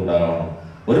മനോഭാവം നമുക്കുണ്ടാകണം.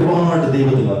 ഒരുപാട്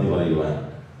ദൈവത്തിന് നന്ദി പറയുവാൻ,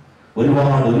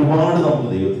 ഒരുപാട് നമുക്ക്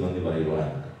ദൈവത്തിന് നന്ദി പറയുവാൻ.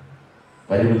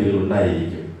 പരിമിതികൾ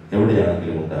ഉണ്ടായിരിക്കും,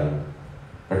 എവിടെയാണെങ്കിലും ഉണ്ടാകും.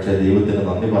 പക്ഷെ ദൈവത്തിന്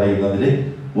നന്ദി പറയുന്നതിൽ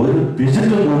ഒരു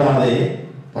പിശുക്കും കൂടാതെ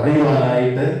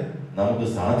പറയുവാനായിട്ട് നമുക്ക്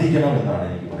സാധിക്കണം എന്നാണ്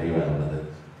എനിക്ക് പറയുവാനുള്ളത്.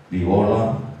 We all are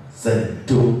sent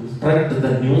to spread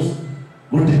the news,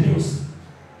 good news.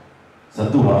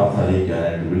 സദ്വാർത്ത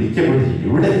അറിയിക്കാനായിട്ട് വിളിക്കപ്പെട്ടിരിക്കും.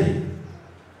 ഇവിടെ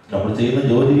നമ്മൾ ചെയ്യുന്ന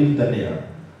ജോലിയിൽ തന്നെയാണ്.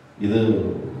 ഇത്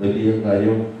വലിയ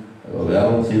കാര്യം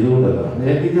വേറെ ചെയ്തുകൊണ്ടല്ല, നമ്മൾ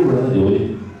ഏൽപ്പിക്കപ്പെടുന്ന ജോലി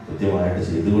കൃത്യമായിട്ട്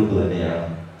ചെയ്തുകൊണ്ട് തന്നെയാണ്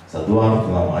സദ്വാർത്ത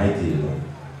നാം ആയിത്തീരുന്നത്.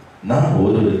 നാം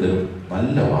ഓരോരുത്തരും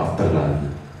നല്ല വാർത്തകളാകുക,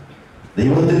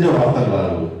 ദൈവത്തിൻ്റെ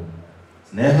വാർത്തകളാകുക,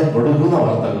 സ്നേഹം കൊടുക്കുന്ന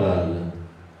വാർത്തകളാകുക.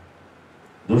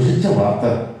 ദുഷിച്ച വാർത്ത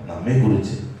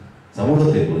നമ്മെക്കുറിച്ച്,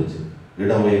 സമൂഹത്തെക്കുറിച്ച്,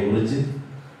 ഇടവയെക്കുറിച്ച്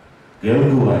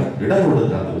കേൾക്കുവാൻ ഇടം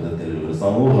കൊടുക്കാത്ത വിധത്തിൽ ഒരു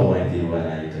സമൂഹമായി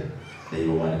തീരുവാനായിട്ട്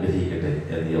ദൈവം അനുഗ്രഹിക്കട്ടെ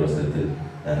എന്നീ അവസരത്തിൽ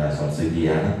ഞാൻ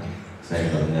ആശംസിക്കുകയാണ്.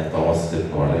 സ്നേഹം പറഞ്ഞ തോമസ്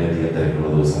വളരെയധികം തിരക്കുള്ള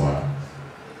ദിവസമാണ്.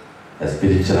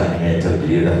 സ്പിരിച്വൽ അനിമേറ്റർ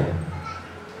ലീഡർ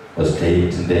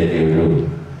സ്റ്റേറ്റിൻ്റെയൊക്കെ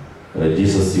ഒരു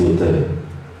ജീസസ് യൂത്ത്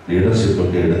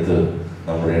ലീഡർഷിപ്പൊക്കെ എടുത്ത്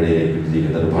നമ്മുടെ ഇടയിലേക്ക്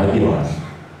ഇട്ടിരിക്കുന്ന ഒരു ഭാഗ്യമാണ്.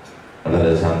 വളരെ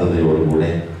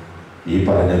ശാന്തതയോടുകൂടെ ഈ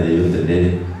പറഞ്ഞ ദൈവത്തിൻ്റെ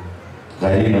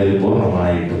കാര്യങ്ങളിൽ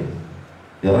പൂർണ്ണമായിട്ടും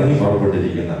ഇറങ്ങി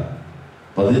പുറപ്പെട്ടിരിക്കുന്ന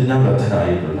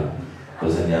പ്രതിജ്ഞാബദ്ധനായിട്ടുള്ള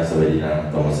ഒരു സന്യാസവര്യനാണ്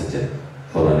തോമസ് അച്ഛൻ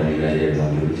പ്രധാന വികാരിയായിട്ട്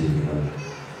നമ്മൾ ലഭിച്ചിരിക്കുന്നത്.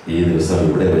 ഈ ദിവസം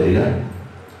ഇവിടെ വരിക,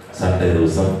 സൺഡേ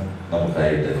ദിവസം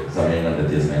നമുക്കായിട്ട് സമയം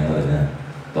കണ്ടെത്തിയ സ്നേഹം നിറഞ്ഞ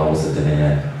തോമസ് അച്ഛനെ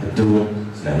ഞാൻ ഏറ്റവും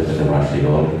സ്നേഹത്തിൻ്റെ ഭാഷയിൽ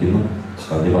ഓർമ്മിക്കുന്നു,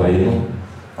 നന്ദി പറയുന്നു.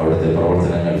 അവിടുത്തെ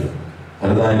പ്രവർത്തനങ്ങൾ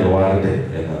ഫലദായകമാകട്ടെ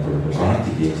എന്ന് തുടർന്ന്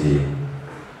പ്രാർത്ഥിക്കുകയും ചെയ്യും.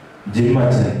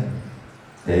 ജിമ്മച്ചൻ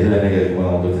പേര് തന്നെ കേൾക്കുമ്പോൾ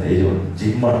നമുക്ക് ധൈര്യമുണ്ട്.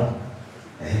 ജിമ്മ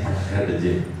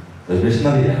ജിം ഒരു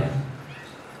മിഷണറിയാണ്,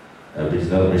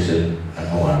 മിഷണറി മിഷൻ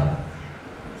അംഗമാണ്.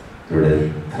 ഇവിടെ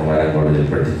ധർമാര കോളേജിൽ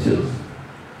പഠിച്ചു,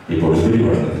 ഇപ്പോൾ ഉപരി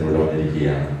പഠനത്തിലൂടെ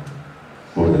വന്നിരിക്കുകയാണ്.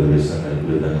 കൂടുതൽ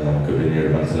ബിരുദങ്ങൾ നമുക്ക് പിന്നീട്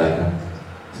മനസ്സിലാക്കാം.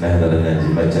 സ്നേഹം നിറഞ്ഞ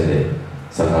ജിമ്മച്ചൻ്റെ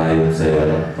സഹായവും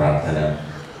സേവനം, പ്രാർത്ഥന,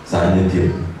 സാന്നിധ്യം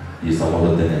ഈ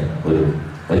സമൂഹത്തിന് ഒരു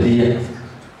വലിയ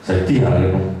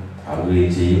ആകുകയും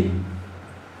ചെയ്യും.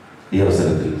 ഈ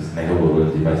അവസരത്തിൽ സ്നേഹപൂർവ്വം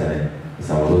ജിമ്മച്ചനെ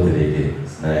സമൂഹത്തിലേക്ക്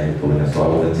സ്നേഹപൂർവ്വം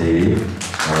സ്വാഗതം ചെയ്യുകയും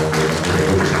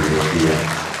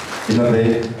ഇന്നത്തെ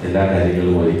എല്ലാ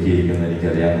കാര്യങ്ങളും ഒരുക്കിയിരിക്കുന്ന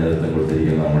എനിക്കറിയാൻ നേതൃത്വം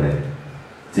കൊടുത്തിരിക്കുന്ന നമ്മുടെ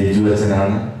ചിഞ്ചു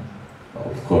അച്ഛനാണ്.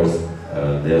 ഓഫ് കോഴ്സ്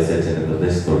ദേവസ്വച്ഛൻ്റെ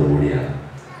നിർദ്ദേശത്തോടു കൂടിയാണ്.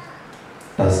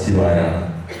 ട്രസ്റ്റിമാരാണ്,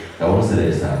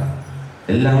 കൗൺസിലേഴ്സാണ്,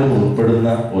 എല്ലാവരും ഉൾപ്പെടുന്ന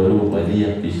ഒരു വലിയ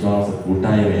വിശ്വാസ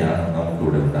കൂട്ടായ്മയാണ്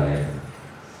നമുക്കിവിടെ ഉണ്ടാകേണ്ടത്.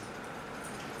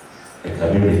 എ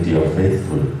കമ്മ്യൂണിറ്റി ഓഫ്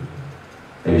ഫെയ്ത്ത്ഫുൾ,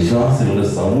 വിശ്വാസികളുടെ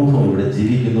സമൂഹം ഇവിടെ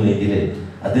ജീവിക്കുന്നുവെങ്കിൽ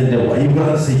അതിൻ്റെ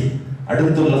വൈബ്രൻസി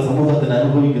അടുത്തുള്ള സമൂഹത്തിന്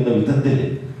അനുഭവിക്കുന്ന വിധത്തിൽ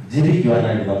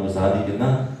ജീവിക്കുവാനായിട്ട് നമുക്ക് സാധിക്കുന്ന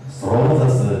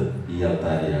സ്രോതസ് ഈ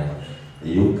അൾത്താരയാണ്,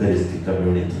 യൂക്കറിസ്റ്റിക്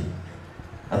കമ്മ്യൂണിറ്റി.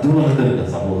 അതുപോലത്തെ ഒരു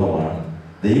സമൂഹമാണ്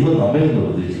ദൈവം നമ്മിൽ നിന്ന്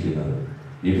പ്രതീക്ഷിക്കുന്നത്.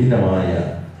 വിഭിന്നമായ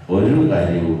ഒരു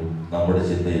കാര്യവും നമ്മുടെ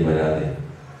ചിന്തയിൽ വരാതെ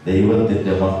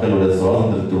ദൈവത്തിൻ്റെ മക്കളുടെ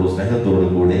സ്വാതന്ത്ര്യത്തോടും സ്നേഹത്തോടും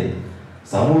കൂടെ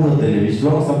സമൂഹത്തിൽ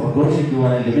വിശ്വാസം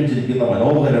പ്രഘോഷിക്കുവാനായി ലഭിച്ചിരിക്കുന്ന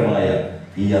മനോഹരമായ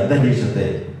ഈ അന്തരീക്ഷത്തെ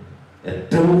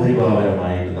ഏറ്റവും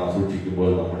പരിഭാവനമായിട്ട് നാം സൂക്ഷിക്കുമ്പോൾ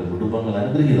നമ്മുടെ കുടുംബങ്ങൾ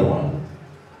അനുഗ്രഹീതമാണ്,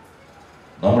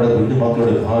 നമ്മുടെ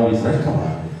കുഞ്ഞുമക്കളുടെ ഭാവി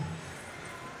ശ്രേഷ്ഠമാണ്.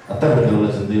 അത്തരത്തിലുള്ള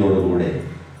ചിന്തയോടുകൂടെ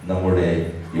നമ്മുടെ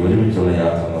ഈ ഒരുമിച്ചുള്ള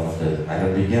യാത്ര നമുക്ക്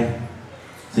ആരംഭിക്കാം.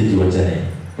 സിജു അച്ഛനെ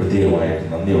പ്രത്യേകമായിട്ട്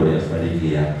നന്ദിയോടെ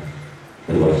സ്മരിക്കുകയാണ്.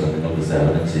 ഒരു വർഷം നിങ്ങൾക്ക്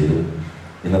സേവനം ചെയ്തു.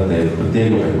 ഇന്നത്തെ പ്രത്യേക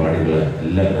പരിപാടികൾ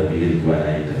എല്ലാം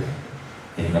ക്രമീകരിക്കുവാനായിട്ട്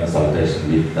in consultation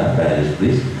with the parish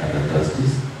priest and the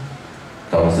trustees,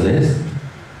 councillors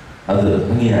അത്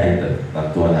ഭംഗിയായിട്ട്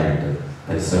നടത്തുവാനായിട്ട്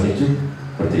പരിശ്രമിച്ചു.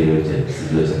 പ്രത്യേകിച്ച്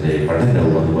സിജു അച്ഛൻ്റെ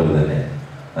പഠനവും അതുപോലെ തന്നെ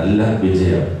നല്ല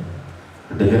വിജയം,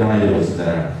 ഇടുക്കനായ ഒരു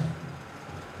വസ്തുതനാണ്.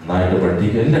 നന്നായിട്ട്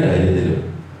പഠിക്കുക, എല്ലാ കാര്യത്തിലും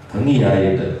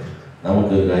ഭംഗിയായിട്ട്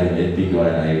നമുക്ക് കാര്യം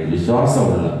ഏൽപ്പിക്കുവാനായിട്ട്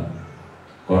വിശ്വാസമുള്ള,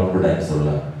 കോൺഫിഡൻസ് ഉള്ള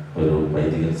ഒരു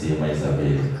വൈദികൻ CMI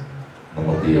സഭയിൽ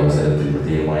നമുക്ക് ഈ അവസരത്തിൽ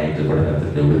പ്രത്യേകമായിട്ട്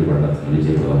പഠനത്തിൻ്റെ ഉപരിപഠനത്തിന്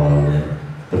വിജയപ്രദമാകുന്നതിന്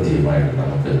പ്രത്യേകമായിട്ട്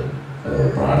നമുക്ക്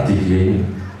പ്രാർത്ഥിക്കുകയും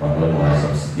മംഗളങ്ങൾ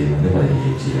ആശംസിക്കുകയും എന്ന്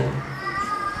പറയുകയും ചെയ്യാം.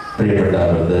 പ്രിയപ്പെട്ട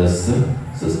ബ്രദേഴ്സ്,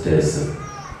 സിസ്റ്റേഴ്സ്,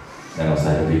 ഞാൻ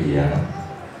അവസാനിപ്പിക്കുകയാണ്.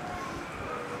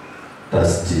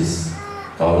 ട്രസ്റ്റീസ്,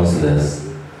 കൗൺസിലേഴ്സ്,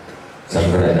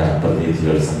 സംഘടനാ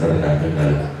പ്രതിനിധികൾ, സംഘടനാംഗങ്ങൾ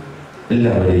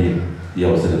എല്ലാവരെയും ഈ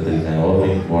അവസരത്തിൽ ഞാൻ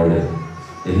ഓർമ്മിക്കുമ്പോൾ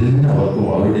എല്ലാവർക്കും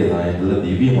അവരുടേതായിട്ടുള്ള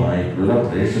ദിവ്യമായിട്ടുള്ള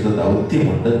പ്രേക്ഷിത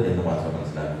ദൗത്യമുണ്ട് എന്ന് മാത്രം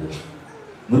മനസ്സിലാക്കുക.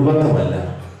 നിർബന്ധമല്ല,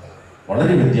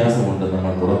 വളരെ വ്യത്യാസമുണ്ട്.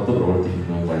 നമ്മൾ പുറത്ത്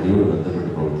പ്രവർത്തിക്കുന്നു, പള്ളിയോട് ബന്ധപ്പെട്ട്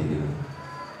പ്രവർത്തിക്കുന്നു.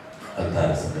 അൽത്താര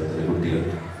സംഘത്തിലെ കുട്ടികൾ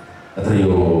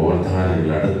എത്രയോ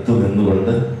അൽത്താരകൾ അടുത്ത്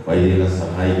നിന്നുകൊണ്ട് വൈദികനെ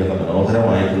സഹായിക്കുന്ന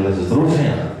മനോഹരമായിട്ടുള്ള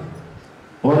ശുശ്രൂഷയാണ്.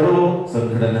 ഓരോ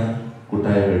സംഘടന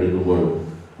കൂട്ടായ്മ എടുക്കുമ്പോഴും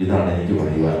ഇതാണ് എനിക്ക്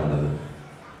പറയുവാനുള്ളത്.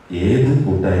 ഏത്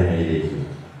കൂട്ടായ്മയിലേക്കും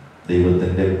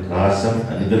ദൈവത്തിൻ്റെ പ്രകാശം,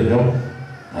 അനുഗ്രഹം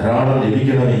ധാരാളം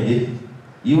ലഭിക്കണമെങ്കിൽ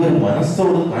ഈ ഒരു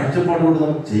മനസ്സോട്, കാഴ്ചപ്പാടോട്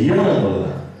നമുക്ക്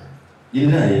ചെയ്യണമെന്നുള്ളതാണ്.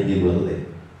 ഇല്ല എങ്കിൽ വെറുതെ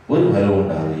ഒരു ഫലവും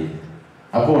ഉണ്ടാവുകയില്ല.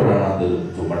 അപ്പോഴാണ് അതൊരു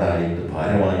ചുമടായിട്ട്,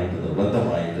 ഭാരമായിട്ട്,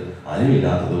 നിർബന്ധമായിട്ട്,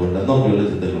 അറിവില്ലാത്തത് കൊണ്ട് എന്നൊക്കെയുള്ള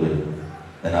ചിന്തകൾ വരുന്നത്.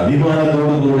 ഞാൻ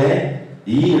അഭിമാനത്തോടുകൂടെ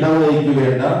ഈ ഇടവകയ്ക്ക്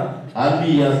വേണ്ട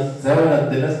ആത്മീയ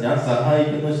സേവനത്തിന് ഞാൻ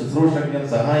സഹായിക്കുന്നു, ശുശ്രൂഷയ്ക്ക് ഞാൻ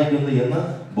സഹായിക്കുന്നു എന്ന്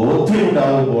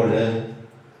ബോധ്യമുണ്ടാകുമ്പോൾ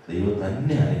ദൈവം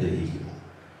തന്നെ അനുഗ്രഹിക്കും.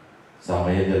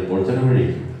 സമയം ചിലപ്പോൾ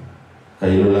ചെലവഴിക്കും,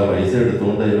 കയ്യിലുള്ള പൈസ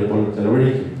എടുത്തുകൊണ്ട് ചിലപ്പോൾ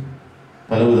ചെലവഴിക്കും,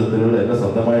 പല വിധത്തിലുള്ള എൻ്റെ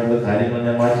സ്വന്തമായിട്ടുള്ള കാര്യങ്ങൾ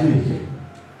ഞാൻ മാറ്റിവെക്കും.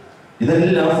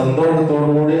 ഇതെല്ലാം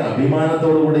സന്തോഷത്തോടുകൂടി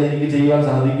അഭിമാനത്തോടുകൂടി എനിക്ക് ചെയ്യാൻ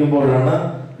സാധിക്കുമ്പോഴാണ്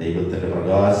ദൈവത്തിന്റെ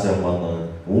പ്രകാശം വന്ന്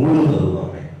മൂടുന്നത്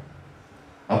നമ്മെ.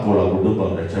 അപ്പോൾ ആ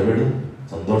കുടുംബം രക്ഷപ്പെടും,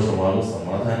 സന്തോഷമാകും,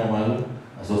 സമാധാനമാകും.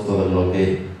 അസ്വസ്ഥതകളൊക്കെ,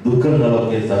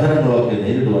 ദുഃഖങ്ങളൊക്കെ, സഹനങ്ങളൊക്കെ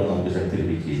നേരിടുവാൻ നമുക്ക് ശക്തി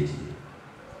ലഭിക്കുകയും ചെയ്യും.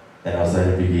 ഞാൻ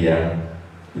അവസാനിപ്പിക്കുകയാണ്.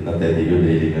 ഇന്നത്തെ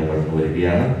ദിവ്യബലിയിലേക്ക് കടന്നു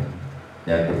വരികയാണ്.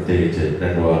 ഞാൻ പ്രത്യേകിച്ച്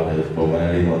 2 വാക്ക് ഇപ്പോൾ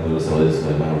മലയാളിയിൽ വന്നുള്ള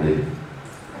സഹോദരന്മാരുടെ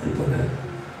ഇരിപ്പുണ്ട്.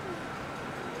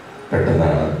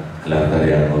 പെട്ടെന്നാണ് എല്ലാവർക്കും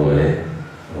അറിയാവുന്നതുപോലെ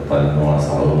 11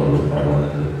 മാസമാകുന്നുള്ളൂ അവിടെ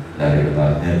വന്നിട്ട് എല്ലാവരും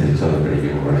ഞാൻ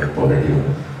തിരിച്ചുറപ്പിടിക്കുമ്പോൾ പോരേണ്ടി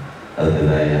വന്നു.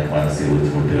 അതിൻ്റെതായ മാനസിക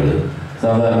ബുദ്ധിമുട്ടുകൾ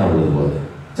സാധാരണ ഉള്ളതുപോലെ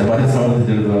ചമാരെ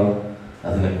സംബന്ധിച്ചിടത്തോളം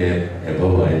അതിനൊക്കെ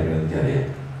എബവായിരിക്കും എനിക്കറിയാം.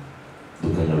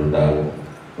 ദുഃഖങ്ങളുണ്ടാകും.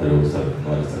 ഒരു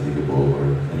സ്ഥലത്തേക്ക് പോകുമ്പോൾ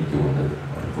എനിക്കുമുണ്ട്,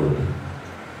 അവർക്കുണ്ട്.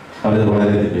 അവർ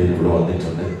വളരെ പേര് ഇവിടെ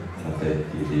വന്നിട്ടുണ്ട്. ഇന്നത്തെ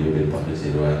ഈ ദൈവത്തിൽ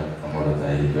പങ്കുചേരുവാനും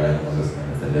നമ്മളോടൊത്തായിരിക്കുവാനും നമ്മുടെ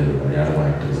സ്നേഹത്തിൻ്റെ ഒരു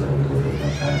അടയാളമായിട്ട്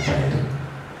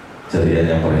ചെറിയ,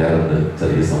 ഞാൻ പറയാറുണ്ട്,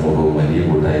 ചെറിയ സമൂഹവും വലിയ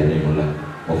കൂട്ടായ്മയുമുള്ള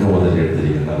മുഖമുതൽ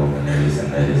എടുത്തിരിക്കുന്ന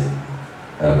സെന്റ്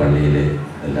പള്ളിയിലെ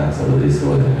എല്ലാ സഹോദരി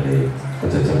സഹോദരങ്ങളെയും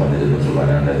കൊച്ചച്ഛൻ വന്നിരുന്നു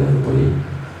വരാണ്ടായിരുന്നു പോയി.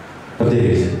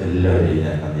 പ്രത്യേകിച്ച് എല്ലാവരെയും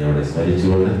ഞാൻ നന്ദിയോടെ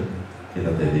സ്മരിച്ചുകൊണ്ട്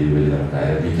ഇന്നത്തെ ദൈവബലി നമുക്ക്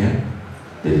ആരംഭിക്കാം.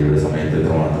 ബലിയുടെ സമയത്ത്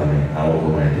എത്രമാത്രമേ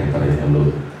ആമുഖമായിട്ട് ഞാൻ പറയുന്നുള്ളൂ.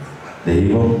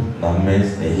 ദൈവം നമ്മെ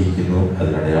സ്നേഹിക്കുന്നു.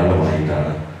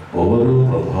 അതിനടയാളമായിട്ടാണ് ഓരോ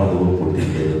പ്രഭാതവും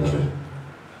പൊട്ടിക്കേറുന്നത്.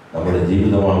 നമ്മുടെ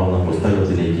ജീവിതമാകുന്ന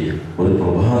പുസ്തകത്തിലേക്ക് ഒരു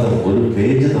പ്രഭാതം, ഒരു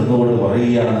പേജ് തന്നുകൊണ്ട്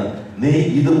പറയുകയാണ്, നീ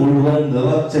ഇത് മുഴുവൻ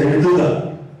നിറച്ചെഴുതുക,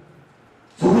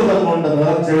 സുഹൃതം കൊണ്ട്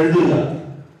നിറച്ചെഴുതുക.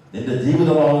 നിന്റെ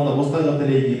ജീവിതമാകുന്ന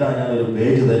പുസ്തകത്തിലേക്ക് ഇതാ ഞാൻ ഒരു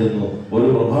പേജ് തരുന്നു, ഒരു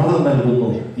പ്രഭാതം നൽകുന്നു.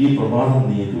 ഈ പ്രഭാതം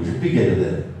നീ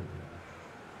ദുഷിപ്പിക്കരുത്.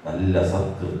 നല്ല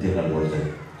സത്കൃത്യങ്ങൾ കൊണ്ട്,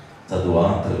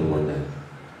 സദ്വാർത്തകൾ കൊണ്ട്,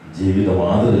 ജീവിത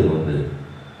മാതൃക കൊണ്ട്,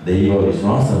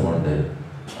 ദൈവവിശ്വാസം കൊണ്ട്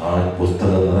ആ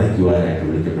പുസ്തകം നിറയ്ക്കുവാനായിട്ട്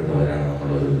വിളിക്കപ്പെട്ടവരാണ് നമ്മൾ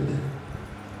ഓരോരുത്തരും.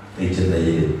 ഈ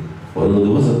ചിന്തയിൽ ഓരോ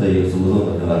ദിവസത്തെയും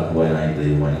സുഹൃതം നിറക്കുവാനായിട്ട്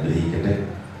ദൈവം അനുഗ്രഹിക്കട്ടെ.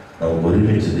 നമുക്ക്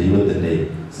ഒരുമിച്ച് ദൈവത്തിൻ്റെ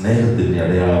സ്നേഹത്തിൻ്റെ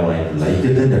അടയാളമായിട്ടുള്ള,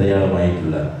 ഐക്യത്തിൻ്റെ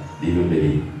അടയാളമായിട്ടുള്ള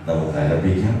ദൈവബലി നമുക്ക്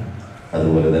ആരംഭിക്കാം.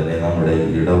 അതുപോലെ തന്നെ നമ്മുടെ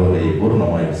ഇടവകയെ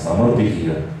പൂർണ്ണമായിട്ട്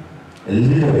സമർപ്പിക്കുക.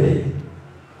 എല്ലാവരെയും,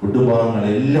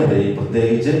 കുടുംബാംഗങ്ങളെല്ലാവരെയും,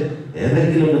 പ്രത്യേകിച്ച്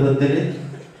ഏതെങ്കിലും വിധത്തിൽ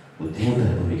ബുദ്ധിമുട്ട്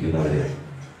അനുഭവിക്കുന്നവരെ,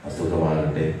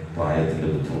 അസുഖമാകട്ടെ, പ്രായത്തിൻ്റെ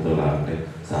ബുദ്ധിമുട്ടുകളാകട്ടെ,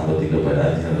 സാമ്പത്തിക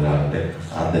പരാധീനതകളാകട്ടെ,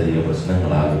 ആന്തരിക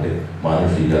പ്രശ്നങ്ങളാകട്ടെ,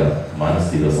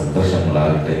 മാനസിക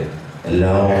സംഘർഷങ്ങളാകട്ടെ,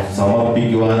 എല്ലാം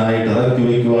സമർപ്പിക്കുവാനായിട്ട്, ഇറക്കി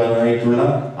വയ്ക്കുവാനായിട്ടുള്ള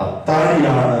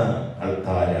അത്താഴയാണ്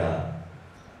അൾത്താര.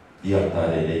 ഈ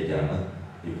അൾത്താരയിലേക്കാണ്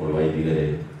ഇപ്പോൾ വൈദികരെ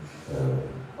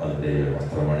അതിൻ്റെ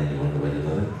വസ്ത്രമണിഞ്ഞു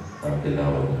കൊണ്ടുവരുന്നത്.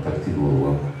 നമുക്കെല്ലാവർക്കും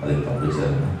ഭക്തിപൂർവ്വം അതിൽ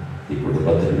പങ്കുചേർന്ന് ഈ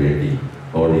കുടുംബത്തിന് വേണ്ടി,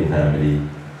 ഹോളി ഫാമിലി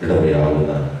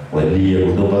ഇടവയാവുന്ന വലിയ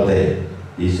കുടുംബത്തെ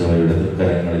ഈശോയുടെ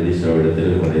തൃക്കരങ്ങളിൽ, ഈശോയുടെ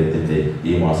തിരുഹൃദയത്തിൻ്റെ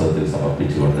ഈ മാസത്തിൽ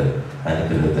സമർപ്പിച്ചുകൊണ്ട്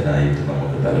അനുഗ്രഹത്തിനായിട്ട്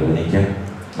നമുക്ക് തലകുനിക്കാം,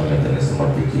 നമ്മെ തന്നെ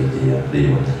സമർപ്പിക്കുകയും ചെയ്യാം.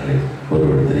 ദൈവം നിങ്ങളെ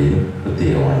ഓരോരുത്തരെയും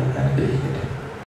പ്രത്യേകമായി അനുഗ്രഹിക്കും.